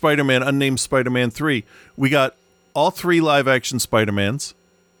in the Spider-Man Unnamed Spider-Man 3, we got all 3 live action Spider-Mans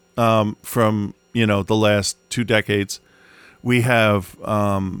from the last 2 decades. We have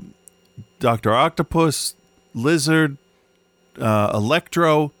Dr. Octopus, Lizard,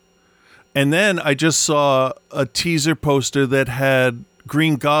 Electro. And then I just saw a teaser poster that had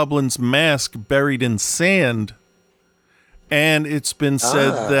Green Goblin's mask buried in sand. And it's been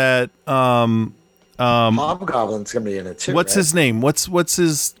said that Hobgoblin's gonna be in it too. what's right? his name? What's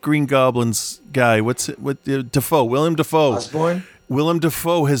his Green Goblin's guy? Dafoe? Willem Dafoe. Osborn? Willem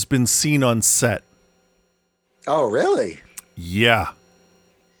Dafoe has been seen on set. Oh, really? Yeah.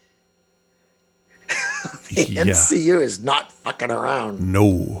 The MCU is not fucking around.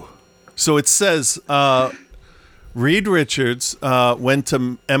 No. So it says Reed Richards went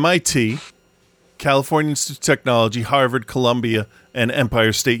to MIT, California Institute of Technology, Harvard, Columbia, and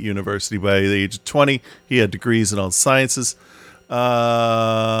Empire State University. By the age of 20, he had degrees in all sciences. He met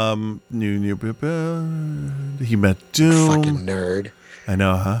Doom. Fucking nerd. I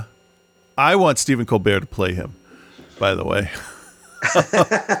know, huh? I want Stephen Colbert to play him, by the way.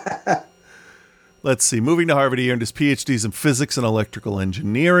 Let's see. Moving to Harvard, he earned his PhDs in physics and electrical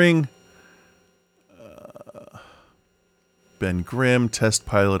engineering. Ben Grimm, test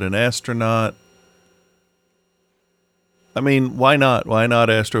pilot and astronaut. I mean, why not? Why not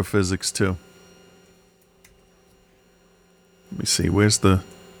astrophysics too? Let me see. Where's the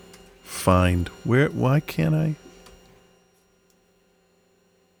find? Why can't I?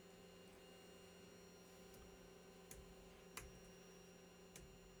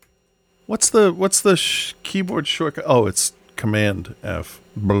 What's the keyboard shortcut? Oh, it's Command F.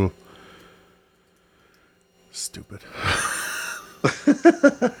 Blah. Stupid.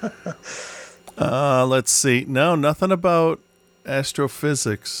 Let's see. No, nothing about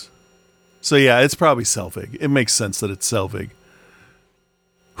astrophysics. So yeah, it's probably Selvig. It makes sense that it's Selvig.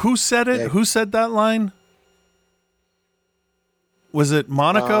 Who said it? Yeah. Who said that line? Was it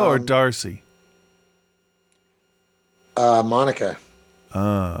Monica or Darcy? Monica.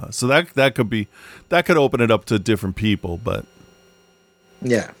 So that could open it up to different people, but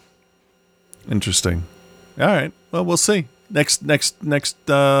Yeah. interesting. All right. Well, we'll see. Next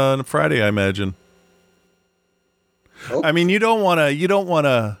Friday, I imagine. Oh. I mean, you don't want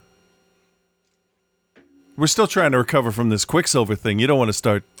to. We're still trying to recover from this Quicksilver thing. You don't want to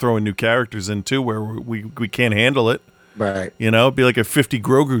start throwing new characters in too, where we can't handle it. Right. You know, it'd be like if 50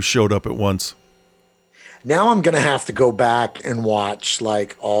 Grogu showed up at once. Now I'm gonna have to go back and watch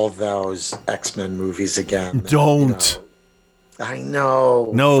like all those X-Men movies again. Don't. I know.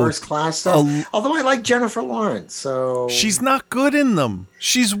 No. First Class stuff. Although I like Jennifer Lawrence, so She's not good in them.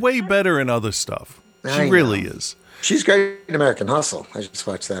 She's way better in other stuff. She I really know. is. she's great in American Hustle. I just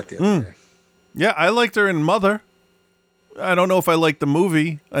watched that the other day. Yeah, I liked her in Mother. I don't know if I liked the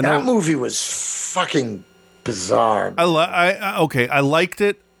movie. I know. That movie was fucking bizarre. I liked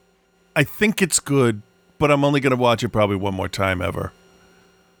it. I think it's good, but I'm only going to watch it probably one more time ever.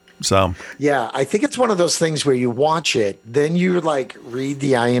 So Yeah, I think it's one of those things where you watch it, then you like read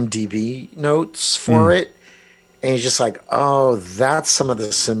the IMDb notes for it, and you're just like, oh, that's some of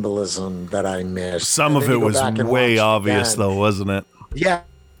the symbolism that I missed. some And of then it you go was back and way watch it obvious, again. though, wasn't it? Yeah.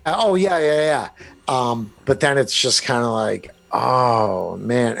 Oh, yeah. But then it's just kind of like, oh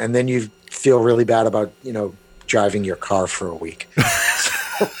man, and then you feel really bad about driving your car for a week.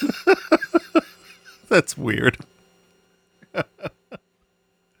 That's weird.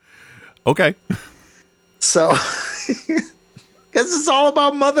 Okay. So, because it's all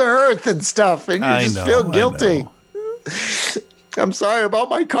about Mother Earth and stuff, and you just feel guilty. I'm sorry about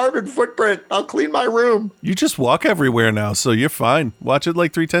my carbon footprint. I'll clean my room. You just walk everywhere now, so you're fine. Watch it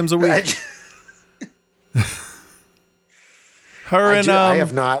like 3 times a week. I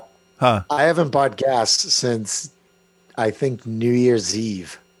have not. Huh. I haven't bought gas since I think New Year's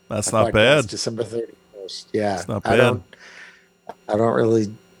Eve. That's I not bought gas bad. December 31st. Yeah, It's not I bad. don't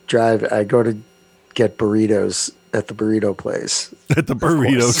really drive. I go to get burritos at the burrito place. At the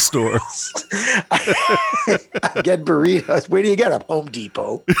burrito course. store. I get burritos. Where do you get them? Home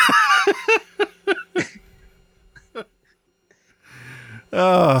Depot.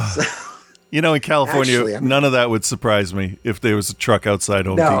 In California, Actually, I'm- none of that would surprise me if there was a truck outside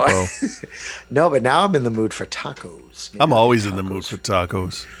Home No. Depot. No, but now I'm in the mood for tacos. I'm always in the mood for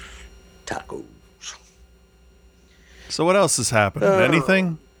tacos. tacos. So what else is happening?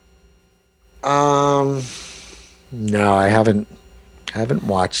 Anything? No, I haven't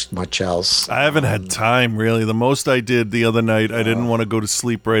watched much else. I haven't had time, really. The most I did the other night, I didn't want to go to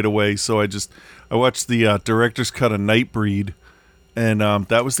sleep right away, so I watched the director's cut of Nightbreed, and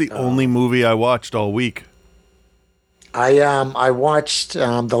that was the only movie I watched all week. I watched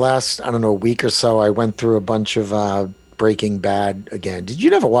the last, I don't know, week or so. I went through a bunch of Breaking Bad again. Did you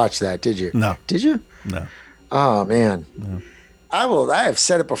never watch that? Did you? No. Did you? No. Oh man, I have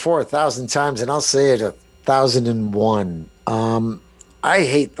said it before 1,000 times, and I'll say it 1,001. I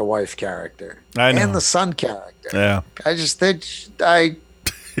hate the wife character I know. and the son character. Yeah. I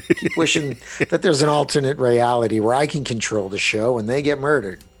keep wishing that there's an alternate reality where I can control the show and they get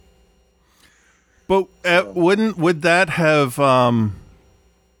murdered. But would that have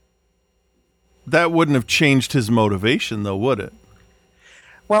that wouldn't have changed his motivation though, would it?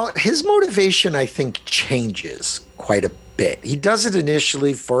 Well, his motivation, I think, changes quite a bit. He does it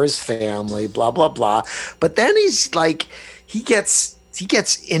initially for his family, blah blah blah, but then he's like, he gets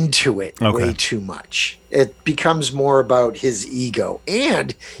into it way too much. It becomes more about his ego,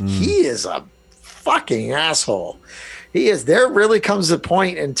 and he is a fucking asshole. He is. There really comes a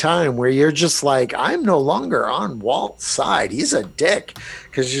point in time where you're just like, I'm no longer on Walt's side. He's a dick,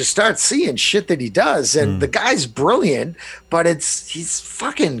 because you start seeing shit that he does, and the guy's brilliant, but he's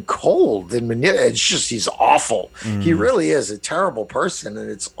fucking cold and he's awful. He really is a terrible person, and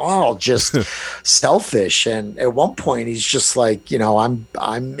it's all just selfish. And at one point, he's just like, I'm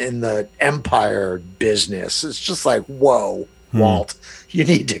in the empire business. It's just like, whoa, Walt, you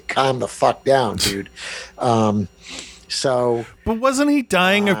need to calm the fuck down, dude. But wasn't he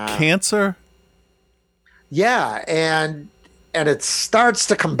dying of cancer? Yeah, and it starts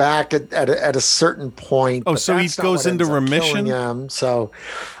to come back at a certain point. Oh, so he goes into remission? Him. So,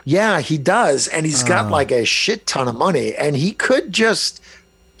 yeah, he does, and he's got like a shit ton of money, and he could just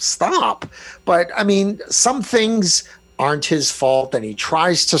stop. But I mean, some things aren't his fault, and he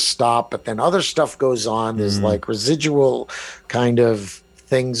tries to stop, but then other stuff goes on. There's like residual kind of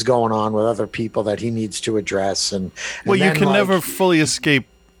things going on with other people that he needs to address, and well, you can never fully escape,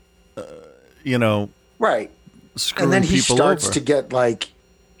 right. Screwing And then he people starts over. to get like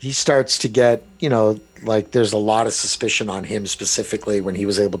there's a lot of suspicion on him specifically when he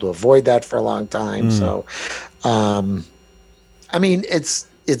was able to avoid that for a long time. So, I mean, it's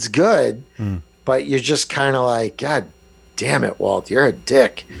good, but you're just kind of like, God damn it, Walt, you're a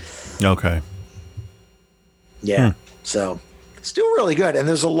dick. Okay. Yeah. So still really good. And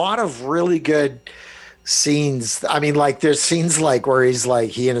there's a lot of really good scenes. I mean, like there's scenes like where he's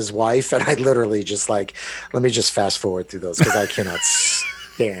like, he and his wife, and I literally just like, let me just fast forward through those because I cannot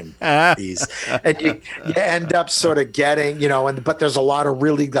stand these. And you end up sort of getting, but there's a lot of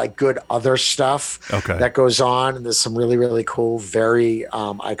really like good other stuff that goes on. And there's some really, really cool, very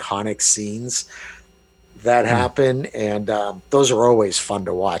iconic scenes that happen, and those are always fun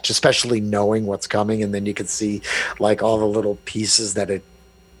to watch, especially knowing what's coming, and then you can see like all the little pieces that had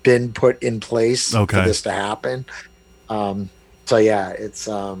been put in place for this to happen. So yeah, it's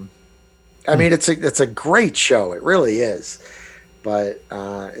I mean, it's a great show, it really is, but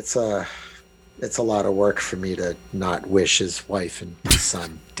it's a lot of work for me to not wish his wife and his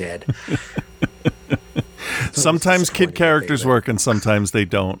son dead. Sometimes kid characters work and sometimes they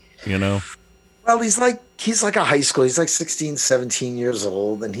don't, Well, he's like a high school. He's like 16, 17 years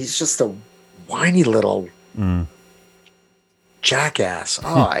old, and he's just a whiny little jackass.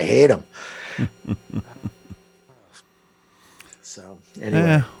 Oh, I hate him. So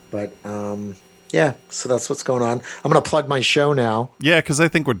anyway, but yeah, so that's what's going on. I'm going to plug my show now. Yeah, because I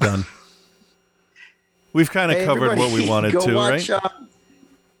think we're done. We've kind of covered what we wanted to, watch, right?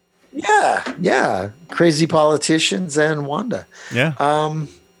 Yeah. Crazy Politicians and Wanda. Yeah.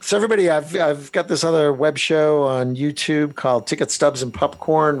 So everybody, I've got this other web show on YouTube called Ticket Stubs and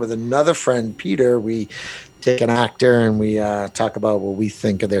Popcorn with another friend, Peter. We take an actor and we talk about what we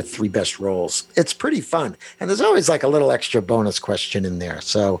think are their 3 best roles. It's pretty fun. And there's always like a little extra bonus question in there.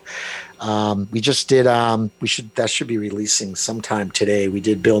 So we just did, that should be releasing sometime today. We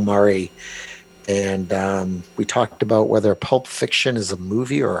did Bill Murray, and we talked about whether Pulp Fiction is a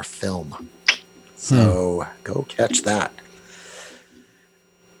movie or a film. So go catch that.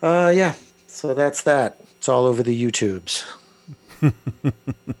 Yeah, so that's that. It's all over the YouTubes.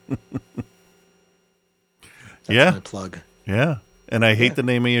 That's my plug. Yeah. And I hate the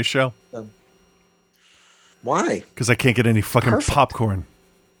name of your show. Why? Because I can't get any fucking popcorn.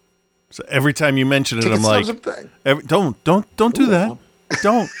 So every time you mention it, I'm like, don't do that.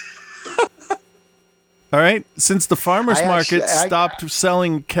 Don't. All right. Since the farmer's market stopped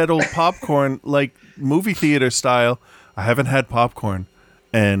selling kettle popcorn like movie theater style, I haven't had popcorn.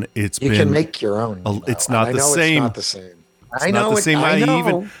 And you can make your own. It's not the same. It's not the same. I know. The same.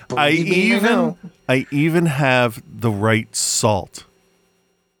 I even have the right salt.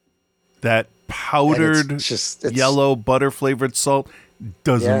 That powdered yellow butter flavored salt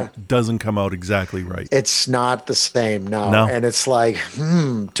doesn't come out exactly right. It's not the same. No. And it's like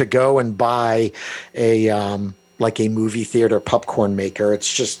to go and buy a like a movie theater popcorn maker.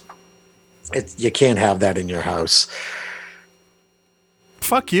 You can't have that in your house.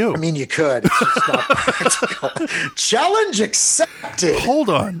 Fuck you. I mean, you could. It's just not practical. Challenge accepted. Hold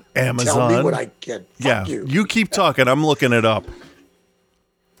on, Amazon. Tell me what I get. Fuck you keep talking. I'm looking it up.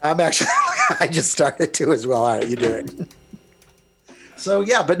 I'm actually, I just started to as well. All right, you do it. So,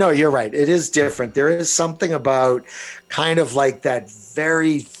 yeah, but no, you're right. It is different. There is something about kind of like that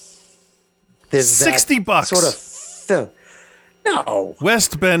very... $60 sort of... No.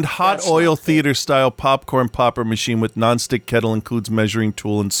 West Bend hot That's oil not fair. theater style popcorn popper machine with nonstick kettle, includes measuring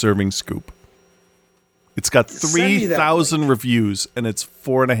tool and serving scoop. It's got Send me that 3,000 reviews and it's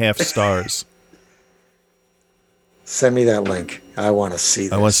 4.5 stars. Send me that link. I want to see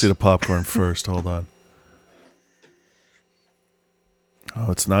this. I want to see the popcorn first. Hold on.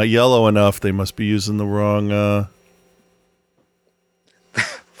 Oh, it's not yellow enough. They must be using the wrong.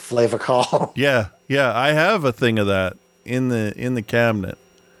 Flavor call. Yeah. I have a thing of that in the cabinet.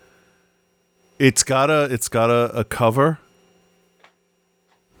 It's got a cover.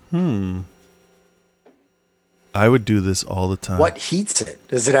 I would do this all the time. What heats it?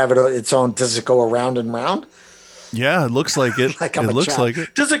 Does it have its own? Does it go around and round? Yeah, it looks like it. Like it I'm a looks child. like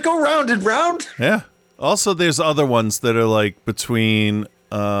it. Does it go round and round? Yeah. Also, there's other ones that are like between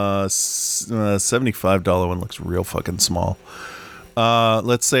 $75 one looks real fucking small.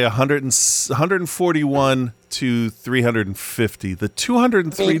 Let's say 141 to 350. The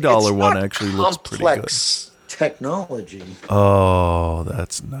 $203 one actually looks pretty good. Complex technology. Oh,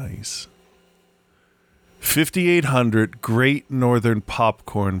 that's nice. 5800 Great Northern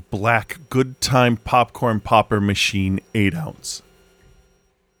Popcorn Black Good Time Popcorn Popper Machine 8 ounce.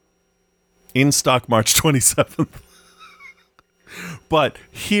 In stock March 27th. But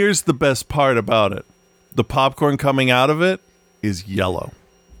here's the best part about it. The popcorn coming out of it is yellow.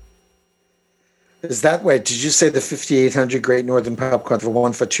 Is that way? Did you say the 5800 Great Northern Popcorn for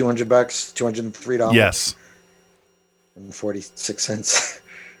one for $200, $203? Yes. And 46 cents.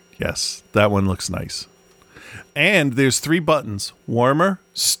 Yes. That one looks nice. And there's 3 buttons: warmer,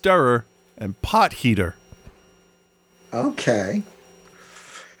 stirrer, and pot heater. Okay.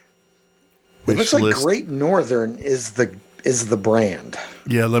 It Wish looks like list. Great Northern is the brand.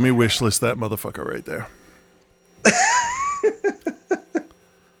 Yeah, let me wish list that motherfucker right there.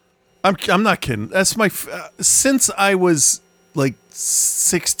 I'm not kidding. That's my since I was like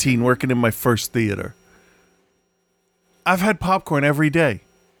 16 working in my first theater. I've had popcorn every day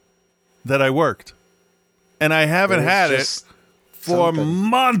that I worked. And I haven't had it for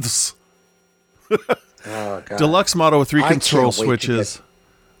months. Oh, God. Deluxe model with 3 I control can't wait to switches.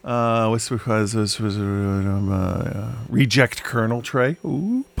 Reject kernel tray.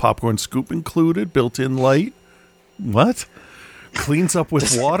 Ooh, popcorn scoop included. Built-in light. What? Cleans up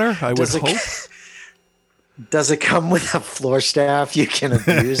with water, I would does it- hope. Does it come with a floor staff you can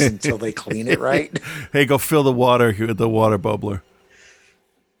abuse until they clean it right? Hey, go fill the water bubbler.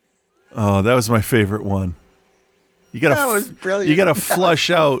 Oh, that was my favorite one. You That was gotta, brilliant. you gotta flush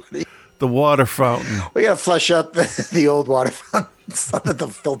out the water fountain. We gotta flush out the old water fountains under the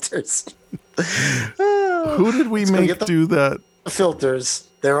filters. Who did we go make get the- do that? Filters.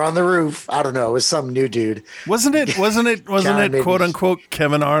 They're on the roof. I don't know. It was some new dude. Wasn't it maybe. quote unquote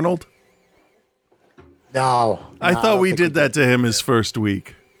Kevin Arnold? No. I don't thought we think did that to him his first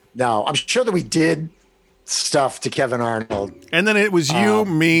week. No, I'm sure that we did stuff to Kevin Arnold. And then it was you,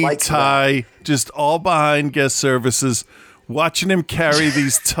 me, like Ty, just all behind guest services, watching him carry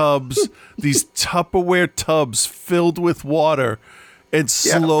these tubs, these Tupperware tubs filled with water, and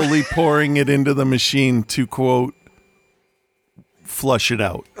slowly pouring it into the machine to, quote, flush it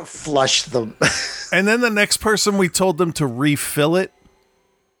out. Flush them. And then the next person, we told them to refill it.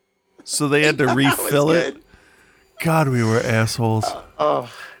 So they had to refill it. good. God, we were assholes.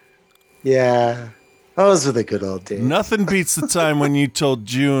 Yeah. Those were the good old days. Nothing beats the time when you told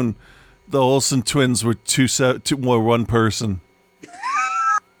June the Olsen twins were one person.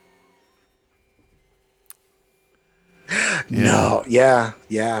 No. Yeah.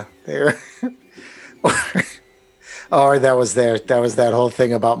 They're or that was that whole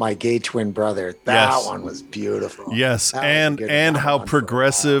thing about my gay twin brother. That Yes. one was beautiful. Yes, That was a and good how one for a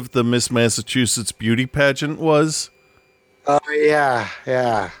progressive the Miss Massachusetts beauty pageant was, while. Oh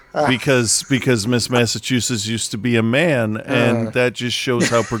yeah. because Miss Massachusetts used to be a man, and that just shows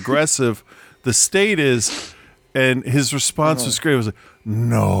how progressive the state is. And his response was great. It was like,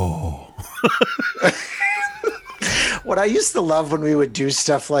 no. What I used to love when we would do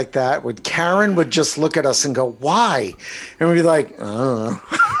stuff like that, when Karen would just look at us and go, "Why?" And we'd be like, "Oh,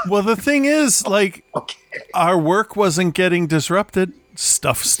 Well, the thing is, like, okay." our work wasn't getting disrupted.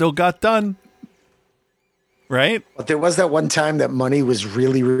 Stuff still got done. Right? But there was that one time that money was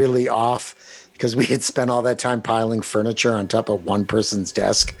really, really off because we had spent all that time piling furniture on top of one person's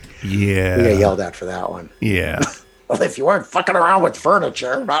desk. Yeah. We got yelled at for that one. Yeah. Well, if you weren't fucking around with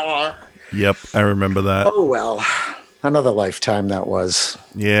furniture. Blah, blah. Yep. I remember that. Oh, well. Another lifetime that was.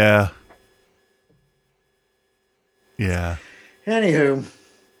 Yeah. Yeah. Anywho.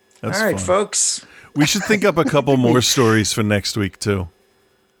 That's all right, fun. folks. We should think up a couple more stories for next week too.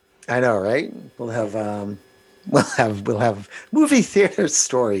 I know, right? We'll have movie theater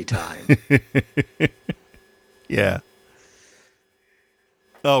story time. Yeah.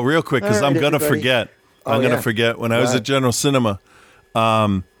 Oh, real quick, because All right, I'm gonna everybody. forget. Oh, I'm yeah. gonna forget. When I was What? at General Cinema,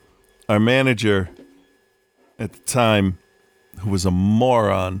 our manager at the time, who was a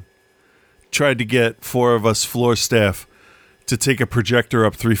moron, tried to get 4 of us floor staff to take a projector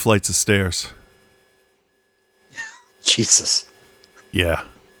up 3 flights of stairs. Jesus. Yeah.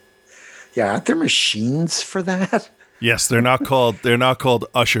 Yeah, aren't there machines for that? Yes, they're not called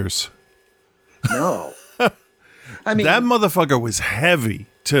ushers. No. I mean, That motherfucker was heavy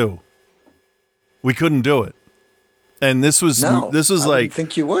too. We couldn't do it. And this was no, I like wouldn't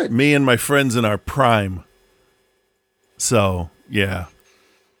think you would. me and my friends in our prime. So, yeah.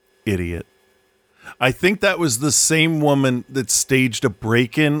 Idiot. I think that was the same woman that staged a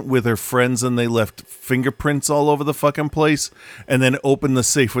break-in with her friends and they left fingerprints all over the fucking place and then opened the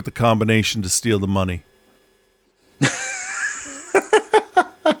safe with the combination to steal the money.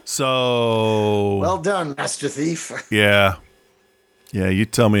 So... Well done, Master Thief. Yeah. Yeah, you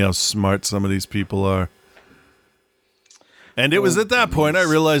tell me how smart some of these people are. And it was at that point I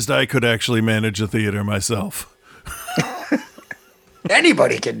realized I could actually manage a theater myself.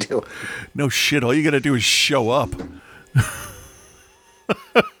 Anybody can do it. No shit, all you gotta do is show up.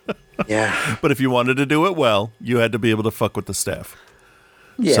 Yeah. But if you wanted to do it well, you had to be able to fuck with the staff.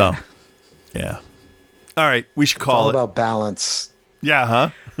 Yeah. So, yeah. All right, we should All call it. about balance.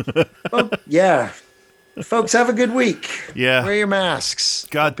 Yeah, huh? Yeah. Folks, have a good week. Yeah. Wear your masks.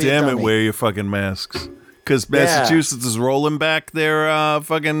 God Don't be a damn it, dummy. wear your fucking masks. Because Massachusetts is rolling back their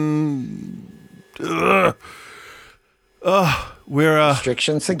fucking... we're...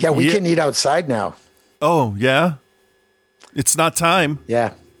 restrictions. Yeah, we Yeah. can eat outside now. Oh, yeah? It's not time.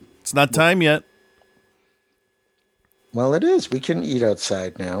 Yeah. It's not time yet. Well, it is. We can eat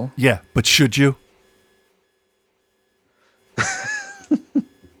outside now. Yeah, but should you?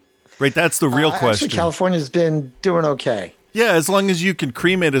 Right, that's the real question. Actually, California's been doing okay. Yeah, as long as you can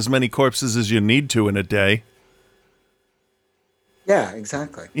cremate as many corpses as you need to in a day. Yeah,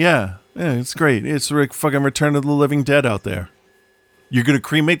 exactly. Yeah, it's great. It's like fucking Return of the Living Dead out there. You're going to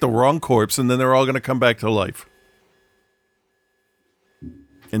cremate the wrong corpse, and then they're all going to come back to life.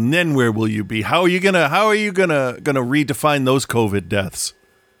 And then where will you be? How are you gonna redefine those COVID deaths?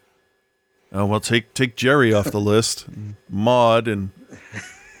 Oh well, take Jerry off the list. Maud and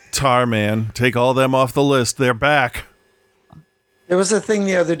Tarman, take all them off the list. They're back. There was a thing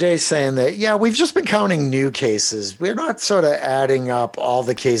the other day saying that, yeah, we've just been counting new cases. We're not sort of adding up all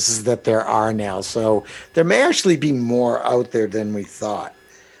the cases that there are now. So there may actually be more out there than we thought.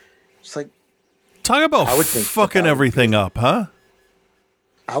 It's like, Talk about I would think fucking that would everything up, huh?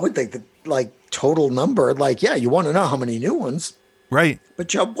 I would think that, like, total number, like, yeah, you want to know how many new ones, Right.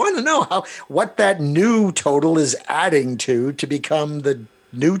 but you want to know what that new total is adding to become the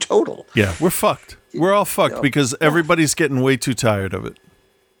new total. Yeah, we're fucked. We're all fucked because everybody's getting way too tired of it.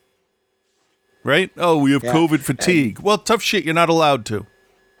 Right? Oh, we have Yeah. COVID fatigue. Well, tough shit. You're not allowed to.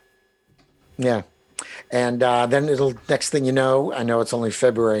 Yeah. And then next thing you know, I know it's only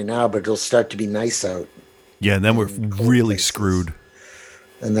February now, but it'll start to be nice out. Yeah, and then we're really places. screwed.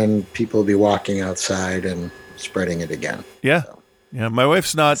 And then people will be walking outside and spreading it again. Yeah. Yeah, my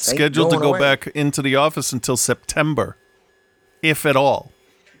wife's not This ain't scheduled to going go away. back into the office until September, if at all.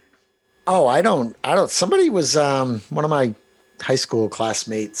 Oh, I don't. Somebody was, one of my high school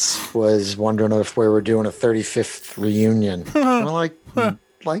classmates was wondering if we were doing a 35th reunion. I'm like,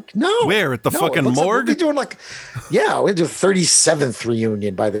 no. Where? At the no, it fucking looks like morgue? We'll be doing we'll do a 37th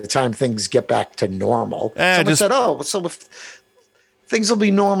reunion by the time things get back to normal. Someone said, oh, so if things will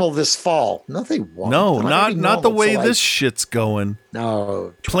be normal this fall. No, they won't. No, They're not gonna be not the normal way till, this shit's going.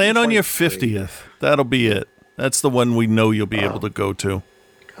 No. Plan on your 2023. 50th. That'll be it. That's the one we know you'll be able to go to.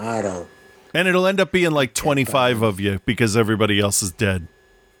 I don't. And it'll end up being like 25 of you because everybody else is dead.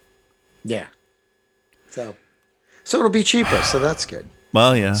 Yeah. So it'll be cheaper. So that's good.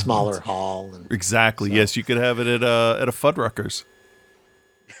 Well, yeah. Smaller hall. And Exactly. Yes, you could have it at a Fuddruckers.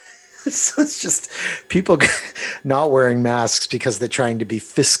 so it's just people not wearing masks because they're trying to be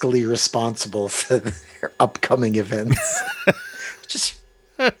fiscally responsible for their upcoming events.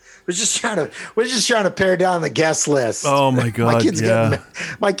 We're just trying to pare down the guest list. Oh my God, my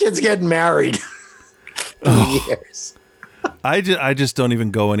kid's yeah. getting married. years. I just don't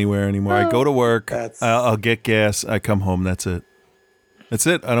even go anywhere anymore. I go to work. I'll get gas. I come home. That's it. That's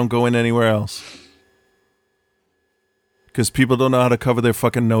it. I don't go in anywhere else. Because people don't know how to cover their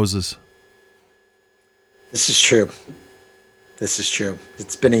fucking noses. This is true. This is true.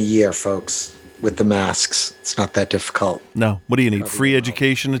 It's been a year, folks, with the masks. It's not that difficult. No. What do you need? Free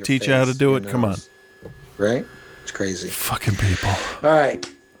education to teach you how to do it? Come on. Right? It's crazy. Fucking people. All right.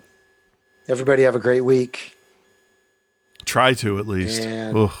 Everybody have a great week. Try to, at least.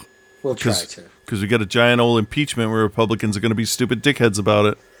 And Ugh. we'll try to. Because we got a giant old impeachment where Republicans are going to be stupid dickheads about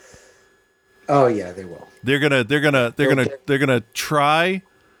it. Oh yeah, they will. They're gonna try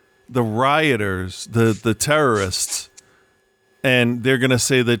the rioters, the terrorists, and they're gonna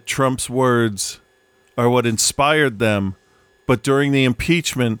say that Trump's words are what inspired them, but during the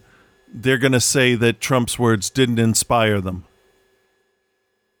impeachment, they're gonna say that Trump's words didn't inspire them.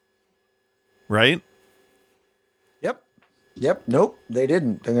 Right? Yep. Nope. They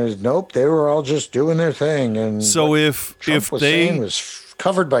didn't. Nope. They were all just doing their thing. And so if they was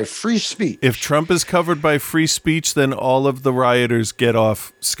covered by free speech. If Trump is covered by free speech, then all of the rioters get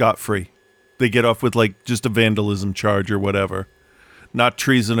off scot-free. They get off with like just a vandalism charge or whatever, not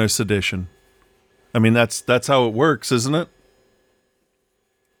treason or sedition. I mean, that's how it works, isn't it?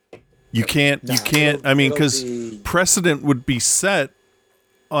 You can't. I mean, because precedent would be set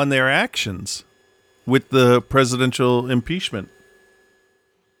on their actions with the presidential impeachment.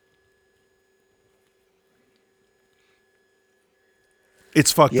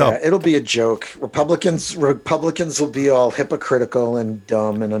 It's fucked up. Yeah, it'll be a joke. Republicans will be all hypocritical and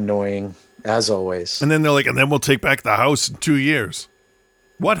dumb and annoying, as always. And then they're like, and then we'll take back the House in 2 years.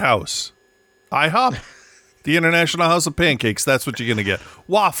 What house? IHOP? The International House of Pancakes. That's what you're going to get.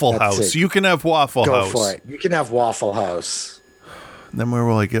 Waffle That's House. it. You can have Waffle House. Go for it. You can have Waffle House. And then where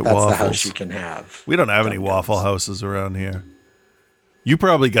will I get That's waffles? the house you can have. We don't have any Waffle Houses around here. You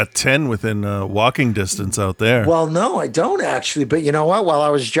probably got 10 within walking distance out there. Well, no, I don't actually. But you know what? While I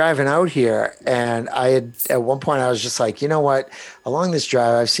was driving out here, and at one point I was just like, you know what? Along this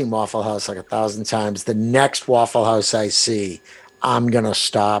drive, I've seen Waffle House like 1,000 times. The next Waffle House I see, I'm going to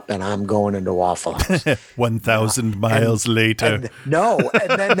stop and I'm going into Waffle House. 1,000 miles later. And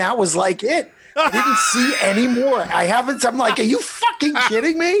then that was like it. I didn't see any more. I'm like, are you fucking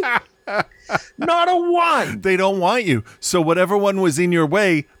kidding me? Not a one. They don't want you. So whatever one was in your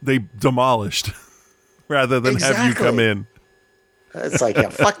way, they demolished rather than have you come in. It's like, yeah,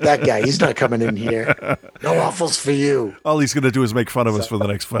 fuck that guy. He's not coming in here. No waffles for you. All he's going to do is make fun of us for the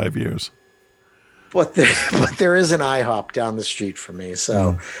next 5 years. But there is an IHOP down the street from me.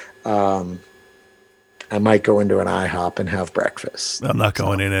 So I might go into an IHOP and have breakfast. I'm not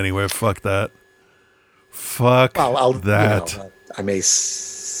going in anywhere. Fuck that. Fuck that. You know, I may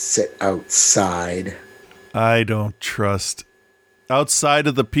sit outside. I don't trust. Outside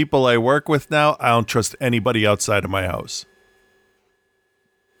of the people I work with now, I don't trust anybody outside of my house.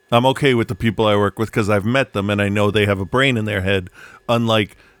 I'm okay with the people I work with because I've met them and I know they have a brain in their head,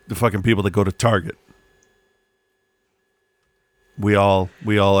 unlike the fucking people that go to Target. We all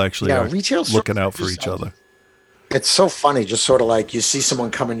actually are looking out for each other. It's so funny, just sort of like you see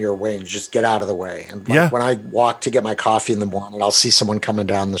someone coming your way and you just get out of the way. And like when I walk to get my coffee in the morning, I'll see someone coming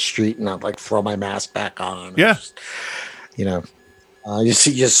down the street and I'll like throw my mask back on. Yeah. Just, you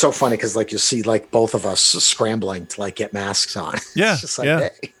see, it's so funny because like you see like both of us scrambling to like get masks on. Yeah. It's just like,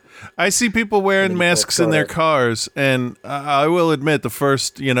 hey. I see people wearing masks in their cars, and I will admit the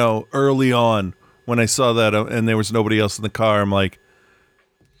first, early on when I saw that and there was nobody else in the car, I'm like,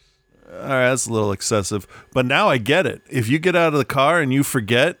 all right, that's a little excessive. But now I get it. If you get out of the car and you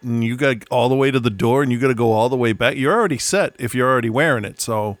forget and you got all the way to the door and you got to go all the way back, you're already set if you're already wearing it.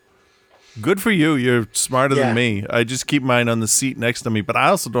 So good for you. You're smarter than me. I just keep mine on the seat next to me, but I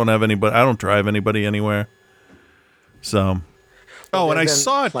also don't have anybody. I don't drive anybody anywhere. So, and I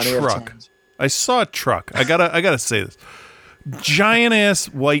saw a truck. I gotta say this. Giant ass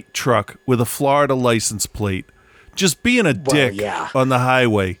white truck with a Florida license plate, just being a dick on the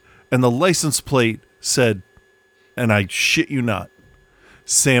highway. And the license plate said, and I shit you not,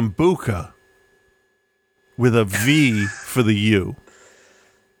 Sambuca with a V for the U.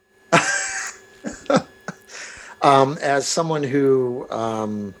 As someone who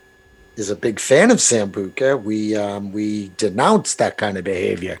is a big fan of Sambuca, we denounce that kind of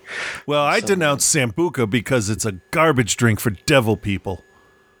behavior. Well, I denounce Sambuca because it's a garbage drink for devil people.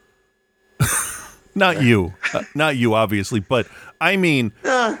 Not you, obviously, but I mean,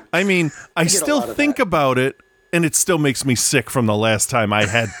 I still think about it, and it still makes me sick from the last time I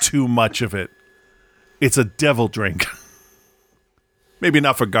had too much of it. It's a devil drink. Maybe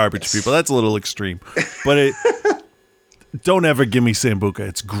not for garbage people. That's a little extreme. But don't ever give me Sambuca.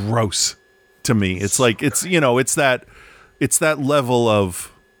 It's gross to me. It's like it's that level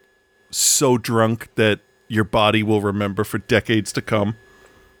of so drunk that your body will remember for decades to come.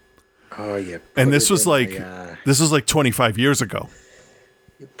 Oh yeah. And this was like 25 years ago.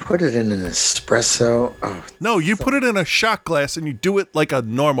 You put it in an espresso. Oh no, you put it in a shot glass and you do it like a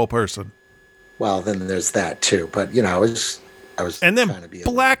normal person. Well, then there's that too. But I was and then trying to be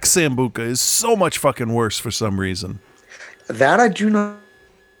black Sambuca is so much fucking worse for some reason. That I do not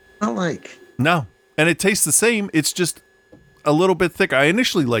like. No, and it tastes the same. It's just a little bit thicker. I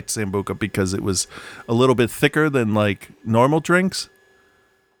initially liked Sambuca because it was a little bit thicker than like normal drinks.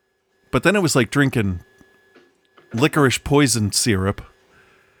 But then it was like drinking licorice poison syrup.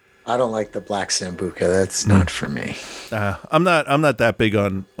 I don't like the black Sambuca. That's not for me. I'm not that big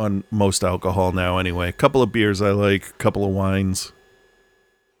on most alcohol now anyway. A couple of beers I like, a couple of wines.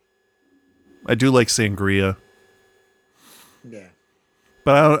 I do like sangria. Yeah.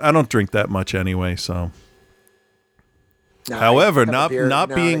 But I don't drink that much anyway, so. No, However, not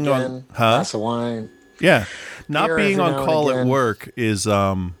being on glass of wine. Yeah. Not Beer being every on now and call at again. work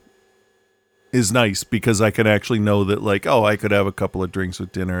is nice because I can actually know that like, oh, I could have a couple of drinks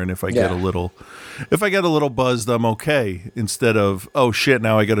with dinner, and if I get a little buzzed, I'm okay. Instead of, oh shit,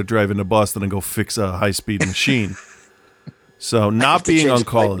 now I got to drive into Boston and go fix a high speed machine. So not being on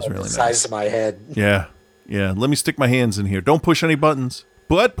call is really the nice. size of my head. Yeah. Yeah. Let me stick my hands in here. Don't push any buttons.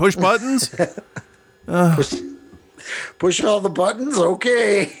 But push buttons. Push all the buttons.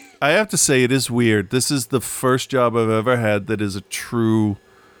 Okay. I have to say it is weird. This is the first job I've ever had that is a true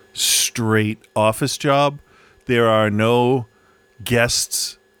straight office job. There are no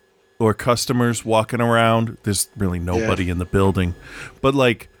guests or customers walking around. There's really nobody in the building. But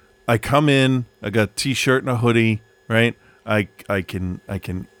like I come in, I got a t-shirt and a hoodie, right? I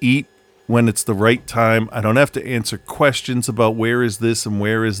can eat when it's the right time. I don't have to answer questions about where is this and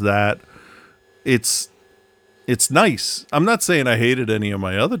where is that. It's nice. I'm not saying I hated any of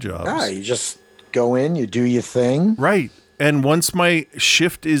my other jobs. Ah, you just go in, you do your thing. Right. And once my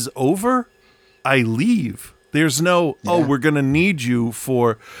shift is over, I leave. There's no, oh, we're going to need you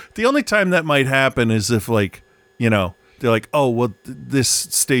for... The only time that might happen is if, like, they're like, oh, well, this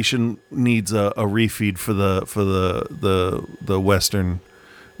station needs a refeed for the Western,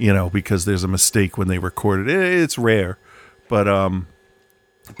 because there's a mistake when they recorded it. It's rare, but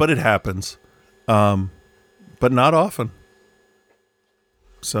it happens. But not often.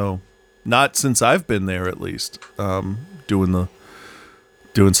 So, not since I've been there, at least, doing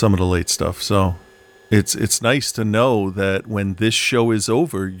some of the late stuff. So, it's nice to know that when this show is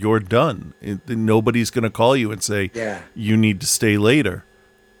over, you're done. Nobody's going to call you and say, you need to stay later,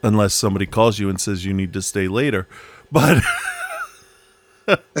 unless somebody calls you and says you need to stay later. But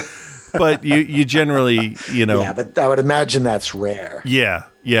but you generally, Yeah, but I would imagine that's rare. Yeah,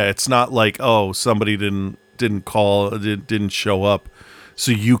 it's not like, oh, somebody didn't call, didn't show up,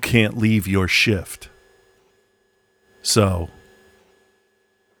 so you can't leave your shift. So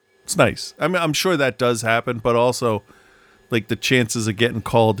it's nice. I mean, I'm sure that does happen, but also, like, the chances of getting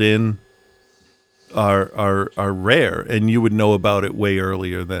called in are rare, and you would know about it way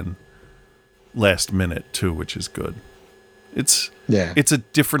earlier than last minute too, which is good. It's a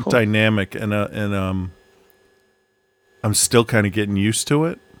different dynamic, and I'm still kind of getting used to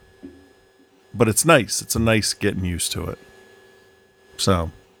it. But it's nice. It's a nice getting used to it.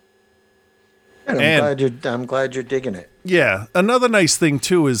 So, I'm glad you're digging it. Yeah. Another nice thing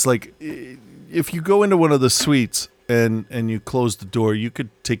too is like if you go into one of the suites and you close the door, you could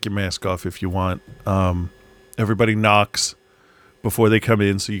take your mask off if you want. Everybody knocks before they come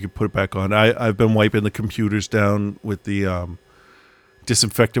in, so you can put it back on. I've been wiping the computers down with the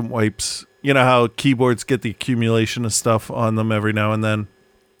disinfectant wipes. You know how keyboards get the accumulation of stuff on them every now and then.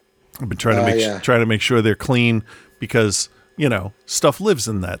 I've been trying to make sure they're clean because stuff lives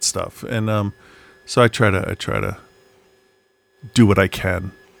in that stuff, and so I try to do what I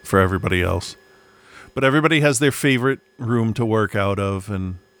can for everybody else. But everybody has their favorite room to work out of,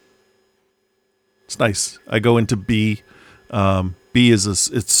 and it's nice. I go into B. B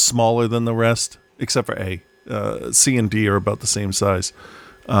it's smaller than the rest, except for A. C and D are about the same size,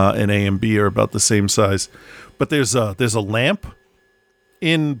 and A and B are about the same size. But there's a lamp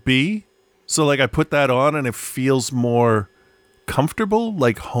in B, so like I put that on and it feels more comfortable,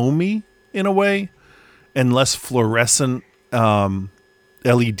 like homey in a way, and less fluorescent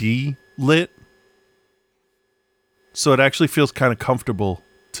LED lit. So it actually feels kind of comfortable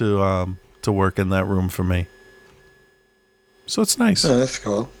to work in that room for me. So it's nice. Oh, that's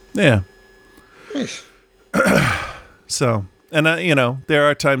cool. Yeah. Nice. So And there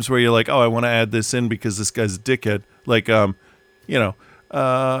are times where you're like, oh, I want to add this in because this guy's a dickhead. Like,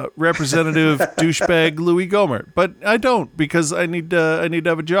 Representative douchebag Louis Gohmert. But I don't, because I need to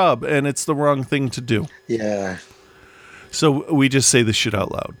have a job, and it's the wrong thing to do. Yeah. So we just say this shit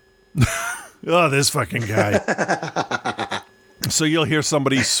out loud. Oh, this fucking guy. So you'll hear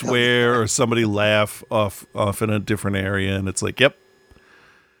somebody swear or somebody laugh off in a different area, and it's like, yep.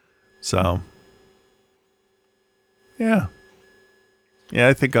 So, yeah. Yeah,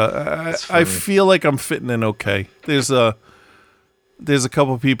 I think I feel like I'm fitting in okay. There's a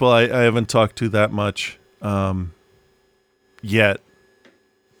couple of people I haven't talked to that much yet,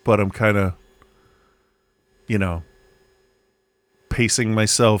 but I'm kind of, pacing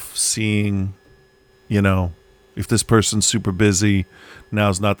myself, seeing, if this person's super busy,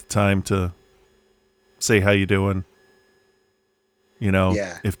 now's not the time to say how you doing.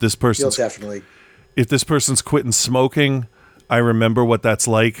 Yeah. If this person's definitely. If this person's quitting smoking, I remember what that's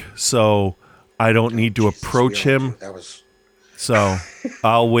like, so I don't need to approach him. That was. So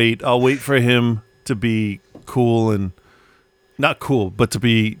I'll wait for him to be cool and not cool, but to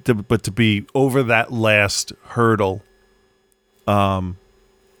be over that last hurdle.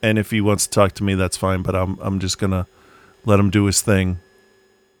 And if he wants to talk to me, that's fine. But I'm just gonna let him do his thing.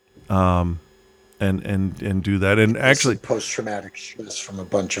 And do that. And actually, post-traumatic stress from a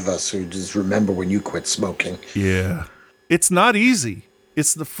bunch of us who just remember when you quit smoking. Yeah, it's not easy.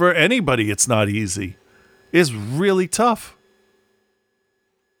 For anybody. It's not easy. It's really tough.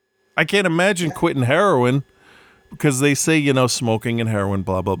 I can't imagine quitting heroin because they say, smoking and heroin,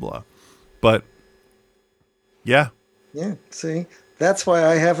 blah, blah, blah. But, yeah. Yeah, see? That's why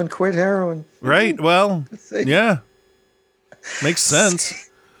I haven't quit heroin. Right, well, yeah. Makes sense.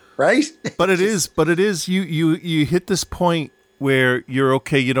 Right? But it is. You hit this point where you're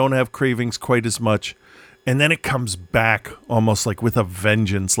okay, you don't have cravings quite as much, and then it comes back almost like with a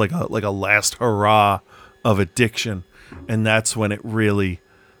vengeance, like a last hurrah of addiction. And that's when it really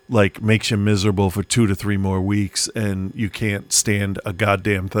makes you miserable for 2 to 3 more weeks, and you can't stand a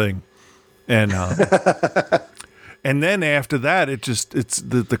goddamn thing. And and then after that, it's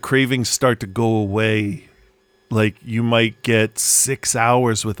the cravings start to go away. Like you might get 6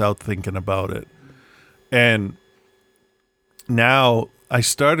 hours without thinking about it. And now I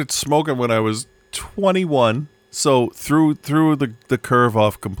started smoking when I was 21, so threw the curve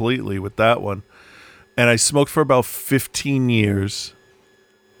off completely with that one. And I smoked for about 15 years.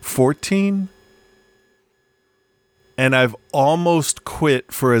 14, and I've almost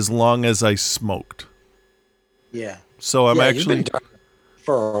quit for as long as I smoked. Yeah. So I'm actually you've been done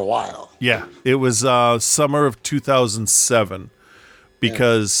for a while. Yeah, it was summer of 2007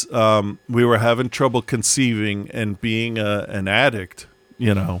 because we were having trouble conceiving, and being an addict,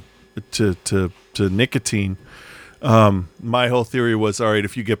 to nicotine. My whole theory was, all right,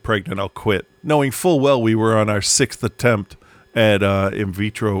 if you get pregnant, I'll quit, knowing full well we were on our 6th attempt at in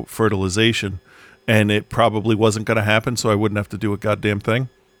vitro fertilization, and it probably wasn't going to happen, so I wouldn't have to do a goddamn thing.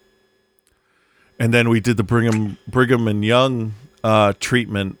 And then we did the Brigham and Young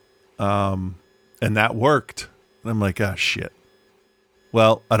treatment, and that worked. And I'm like, ah, shit.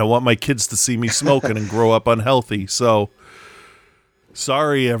 Well, I don't want my kids to see me smoking and grow up unhealthy, so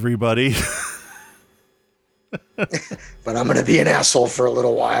sorry, everybody. But I'm going to be an asshole for a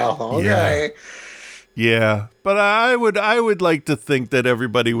little while. Okay. Yeah, but I would like to think that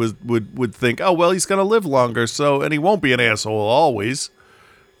everybody would think, oh, well, he's going to live longer, and he won't be an asshole always.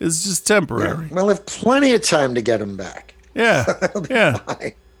 It's just temporary. Yeah. We'll have plenty of time to get him back. Yeah, yeah. Fine.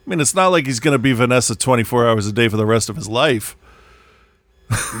 I mean, it's not like he's going to be Vanessa 24 hours a day for the rest of his life.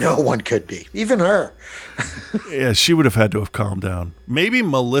 No one could be, even her. Yeah, she would have had to have calmed down. Maybe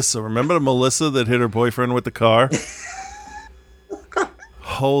Melissa. Remember Melissa that hit her boyfriend with the car?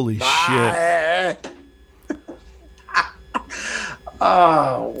 Holy shit.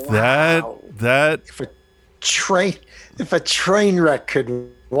 Oh, wow. That if a train wreck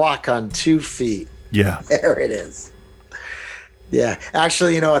could walk on 2 feet. Yeah. There it is. Yeah.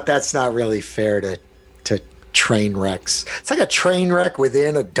 Actually, you know what? That's not really fair to train wrecks. It's like a train wreck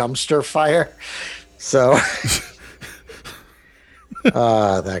within a dumpster fire. So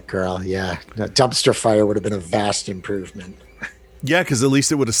that girl, yeah. A dumpster fire would have been a vast improvement. Yeah, because at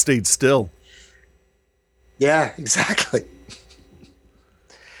least it would have stayed still. Yeah, exactly.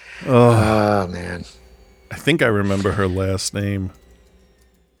 Oh, man. I think I remember her last name.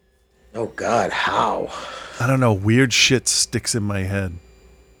 Oh, God, how? I don't know. Weird shit sticks in my head.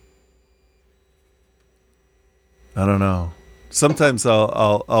 I don't know. Sometimes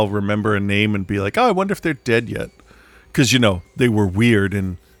I'll remember a name and be like, oh, I wonder if they're dead yet. Because, they were weird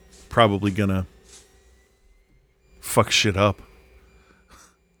and probably gonna fuck shit up.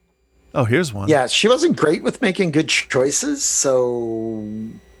 Oh, here's one. Yeah, she wasn't great with making good choices, so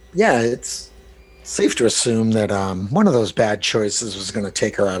yeah, it's safe to assume that one of those bad choices was going to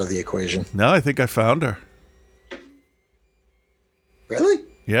take her out of the equation. No, I think I found her. Really?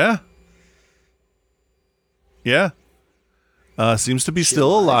 Yeah. Yeah. Seems to be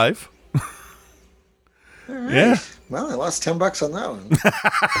still alive. All right. Yeah. Well, I lost $10 on that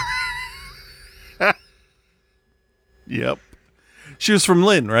one. Yep. She was from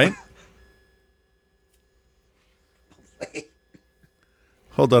Lynn, right?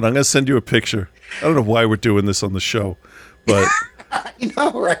 Hold on, I'm going to send you a picture. I don't know why we're doing this on the show, but... You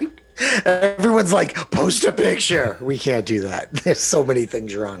know, right? Everyone's like, post a picture. We can't do that. There's so many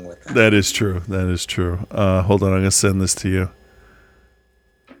things wrong with that. That is true. That is true. Hold on, I'm going to send this to you.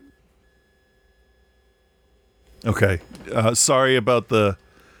 Okay. Sorry about the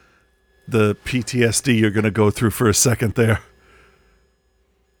PTSD you're going to go through for a second there.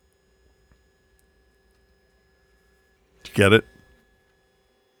 Did you get it?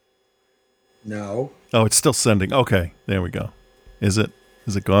 No. Oh, it's still sending. Okay, there we go. Is it?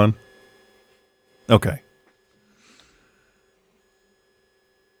 Is it gone? Okay.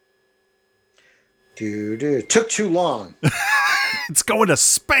 Dude, took too long. It's going to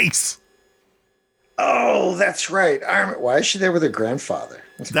space. Oh, that's right. Why is she there with her grandfather?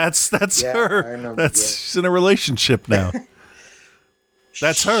 That's Yeah, her. I remember, That's yeah. she's in a relationship now.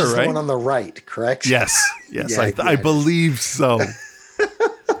 That's her, She's right? The one on the right, correct? Yes. Yes, Yeah, I believe so.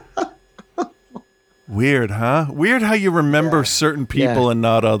 Weird, huh? Weird how you remember certain people and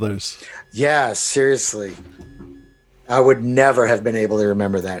not others. Yeah, seriously. I would never have been able to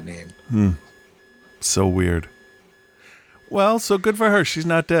remember that name. So weird. Well, so good for her. She's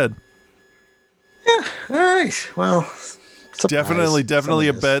not dead. All right. Well, surprise. Definitely a Someone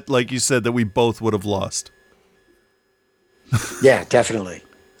is. bet, like you said, that we both would have lost. Yeah, definitely.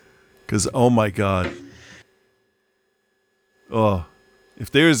 Because, oh my God. Oh.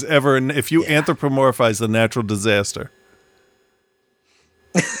 If if you anthropomorphize the natural disaster,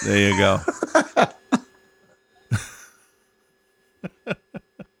 there you go.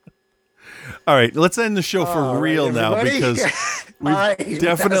 All right, let's end the show for real now everybody. because we've All right,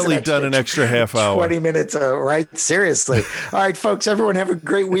 definitely that's done an extra half hour. 20 minutes, right? Seriously. All right, folks, everyone have a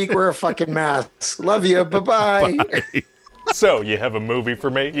great week. Wear a fucking mask. Love you. Bye-bye. Bye. So, you have a movie for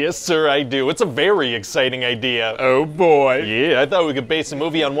me? Yes, sir, I do. It's a very exciting idea. Oh, boy. Yeah, I thought we could base a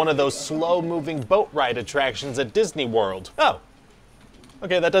movie on one of those slow-moving boat ride attractions at Disney World. Oh.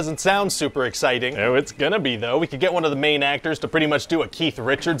 Okay, that doesn't sound super exciting. Oh, it's gonna be, though. We could get one of the main actors to pretty much do a Keith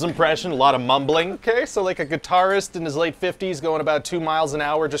Richards impression, a lot of mumbling. Okay, so like a guitarist in his late 50s going about 2 miles an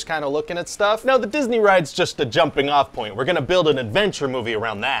hour just kind of looking at stuff. No, the Disney ride's just a jumping off point. We're gonna build an adventure movie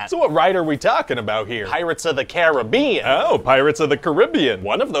around that. So what ride are we talking about here? Pirates of the Caribbean. Oh, Pirates of the Caribbean.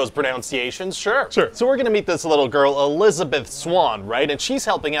 One of those pronunciations, sure. Sure. So we're gonna meet this little girl, Elizabeth Swan, right? And she's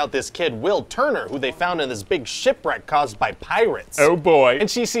helping out this kid, Will Turner, who they found in this big shipwreck caused by pirates. Oh boy. And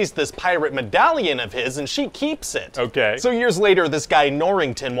she sees this pirate medallion of his and she keeps it. Okay. So years later, this guy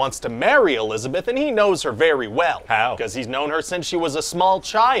Norrington wants to marry Elizabeth and he knows her very well. How? Because he's known her since she was a small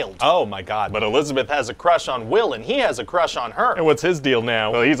child. Oh my God. But Elizabeth has a crush on Will and he has a crush on her. And what's his deal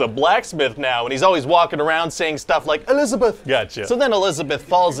now? Well, he's a blacksmith now and he's always walking around saying stuff like, Elizabeth. Gotcha. So then Elizabeth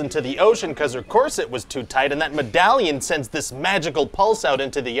falls into the ocean because her corset was too tight and that medallion sends this magical pulse out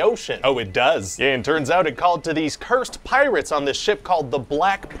into the ocean. Oh, it does. Yeah, and turns out it called to these cursed pirates on this ship called the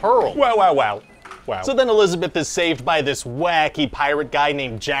Black Pearl. Wow, wow, wow. Wow. So then Elizabeth is saved by this wacky pirate guy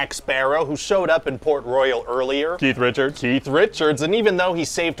named Jack Sparrow who showed up in Port Royal earlier. Keith Richards. Keith Richards, and even though he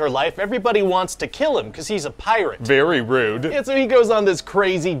saved her life, everybody wants to kill him because he's a pirate. Very rude. Yeah, so he goes on this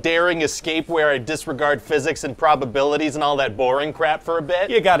crazy, daring escape where I disregard physics and probabilities and all that boring crap for a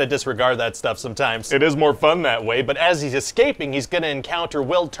bit. You gotta disregard that stuff sometimes. It is more fun that way, but as he's escaping, he's gonna encounter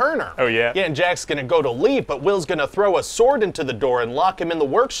Will Turner. Oh yeah? Yeah, and Jack's gonna go to leave, but Will's gonna throw a sword into the door and lock him in the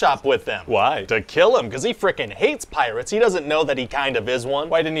workshop with them. Why? To kill him, because he frickin' hates pirates. He doesn't know that he kind of is one.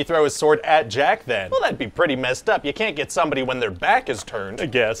 Why didn't he throw his sword at Jack then? Well, that'd be pretty messed up. You can't get somebody when their back is turned. I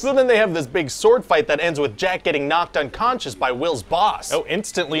guess. So then they have this big sword fight that ends with Jack getting knocked unconscious by Will's boss. Oh,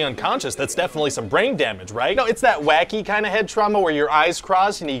 instantly unconscious. That's definitely some brain damage, right? No, it's that wacky kind of head trauma where your eyes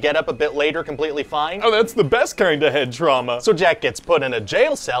cross and you get up a bit later completely fine. Oh, that's the best kind of head trauma. So Jack gets put in a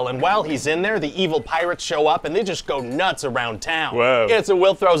jail cell, and while he's in there, the evil pirates show up and they just go nuts around town. Whoa. Yeah, so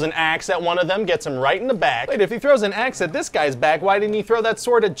Will throws an axe at one of them, gets gets him right in the back. Wait, if he throws an axe at this guy's back, why didn't he throw that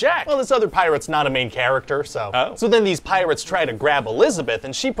sword at Jack? Well, this other pirate's not a main character, so. Oh. So then these pirates try to grab Elizabeth,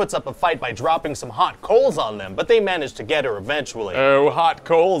 and she puts up a fight by dropping some hot coals on them, but they manage to get her eventually. Oh, hot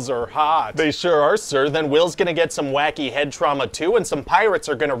coals are hot. They sure are, sir. Then Will's gonna get some wacky head trauma too, and some pirates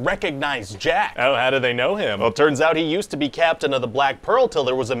are gonna recognize Jack. Oh, how do they know him? Well, it turns out he used to be captain of the Black Pearl till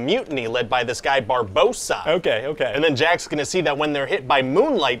there was a mutiny led by this guy Barbossa. Okay. And then Jack's gonna see that when they're hit by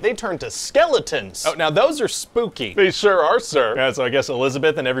moonlight, they turn to skeletons. Oh, now those are spooky. They sure are, sir. Yeah, so I guess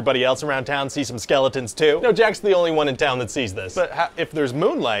Elizabeth and everybody else around town see some skeletons too? No, Jack's the only one in town that sees this. But if there's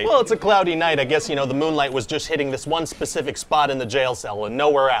moonlight, well, it's a cloudy night. I guess, the moonlight was just hitting this one specific spot in the jail cell and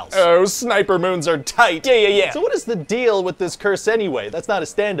nowhere else. Oh, sniper moons are tight. Yeah. So what is the deal with this curse anyway? That's not a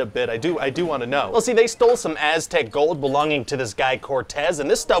stand-up bit. I do want to know. Well, see, they stole some Aztec gold belonging to this guy Cortez, and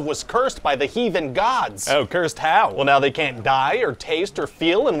this stuff was cursed by the heathen gods. Oh, cursed how? Well, now they can't die or taste or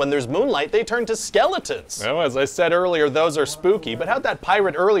feel, and when there's moonlight, they turn to skeletons. Well, as I said earlier, those are spooky, but how'd that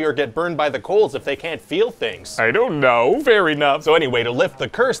pirate earlier get burned by the coals if they can't feel things? I don't know. Fair enough. So anyway, to lift the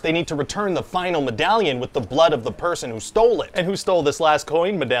curse, they need to return the final medallion with the blood of the person who stole it. And who stole this last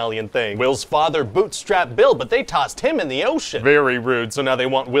coin medallion thing? Will's father, Bootstrap Bill, but they tossed him in the ocean. Very rude, so now they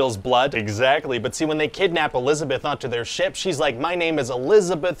want Will's blood? Exactly, but see, when they kidnap Elizabeth onto their ship, she's like, my name is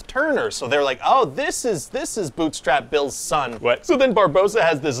Elizabeth Turner, so they're like, oh, this is Bootstrap Bill's son. What? So then Barbossa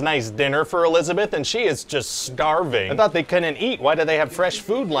has this nice dinner for Elizabeth, and she is just starving. I thought they couldn't eat. Why do they have fresh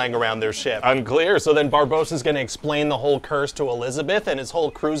food lying around their ship? Unclear. So then Barbossa's gonna explain the whole curse to Elizabeth, and his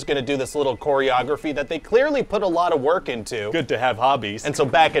whole crew's gonna do this little choreography that they clearly put a lot of work into. Good to have hobbies. And so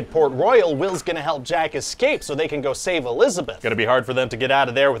back at Port Royal, Will's gonna help Jack escape so they can go save Elizabeth. Gonna be hard for them to get out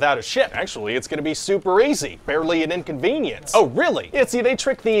of there without a ship. Actually, it's gonna be super easy. Barely an inconvenience. Oh, really? Yeah, see, they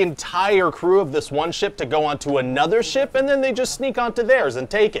trick the entire crew of this one ship to go onto another ship, and then they just sneak onto theirs and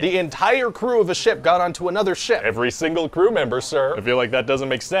take it. The entire crew of a ship got onto another ship. Every single crew member, sir. I feel like that doesn't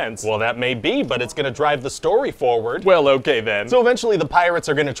make sense. Well, that may be, but it's gonna drive the story forward. Well, okay then. So eventually the pirates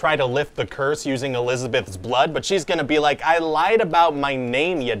are gonna try to lift the curse using Elizabeth's blood, but she's gonna be like, I lied about my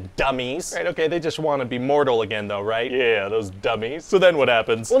name, you dummies. Right, okay, they just want to be mortal again though, right? Yeah, those dummies. So then what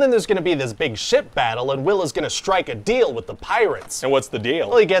happens? Well, then there's gonna be this big ship battle, and Will is gonna strike a deal with the pirates. And what's the deal?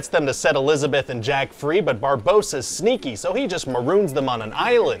 Well, he gets them to set Elizabeth and Jack free, but Barbossa's sneaky, so he just maroons them on an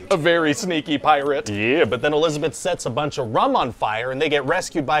island. A very sneaky pirate. Yeah, but then Elizabeth sets a bunch of rum on fire, and they get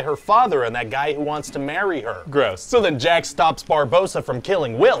rescued by her father and that guy who wants to marry her. Gross. So then Jack stops Barbossa from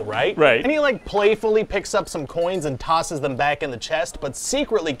killing Will, right? Right. And he playfully picks up some coins and tosses them back in the chest, but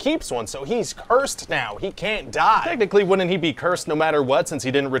secretly keeps one, so he's cursed now. He can't die. Technically, wouldn't he be cursed no matter what since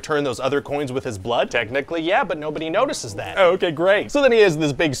he didn't return those other coins with his blood? Technically, yeah, but nobody notices that. Oh, okay, great. So then he has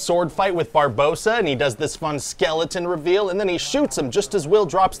this big sword fight with Barbossa, and he does this fun skeleton reveal, and then he shoots him just as Will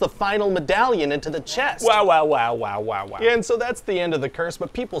drops the final medallion into the chest. Wow. Yeah, and so that's the end of the curse,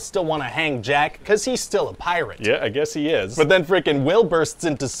 but people still want to hang Jack, because he's still a pirate. Yeah, I guess he is. But then frickin' Will bursts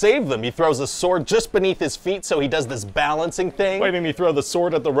in to save them. He throws a sword just beneath his feet, so he does this balancing thing. Why didn't he throw the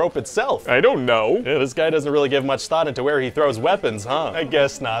sword at the rope itself? I don't know. Yeah, this guy doesn't really give much thought into where he throws weapons, huh? I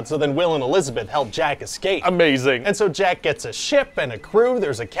guess not. So then Will and Elizabeth help Jack escape. Amazing. And so Jack gets a ship and a crew.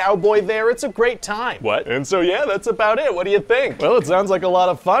 There's a cowboy there. It's a great time. What? And so yeah, that's about it. What do you think? Well, it sounds like a lot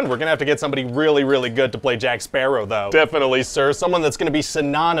of fun. We're gonna have to get somebody really, really good to play Jack Sparrow, though. Definitely, sir. Someone that's gonna be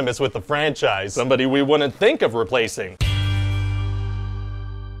synonymous with the franchise. Somebody we wouldn't think of replacing.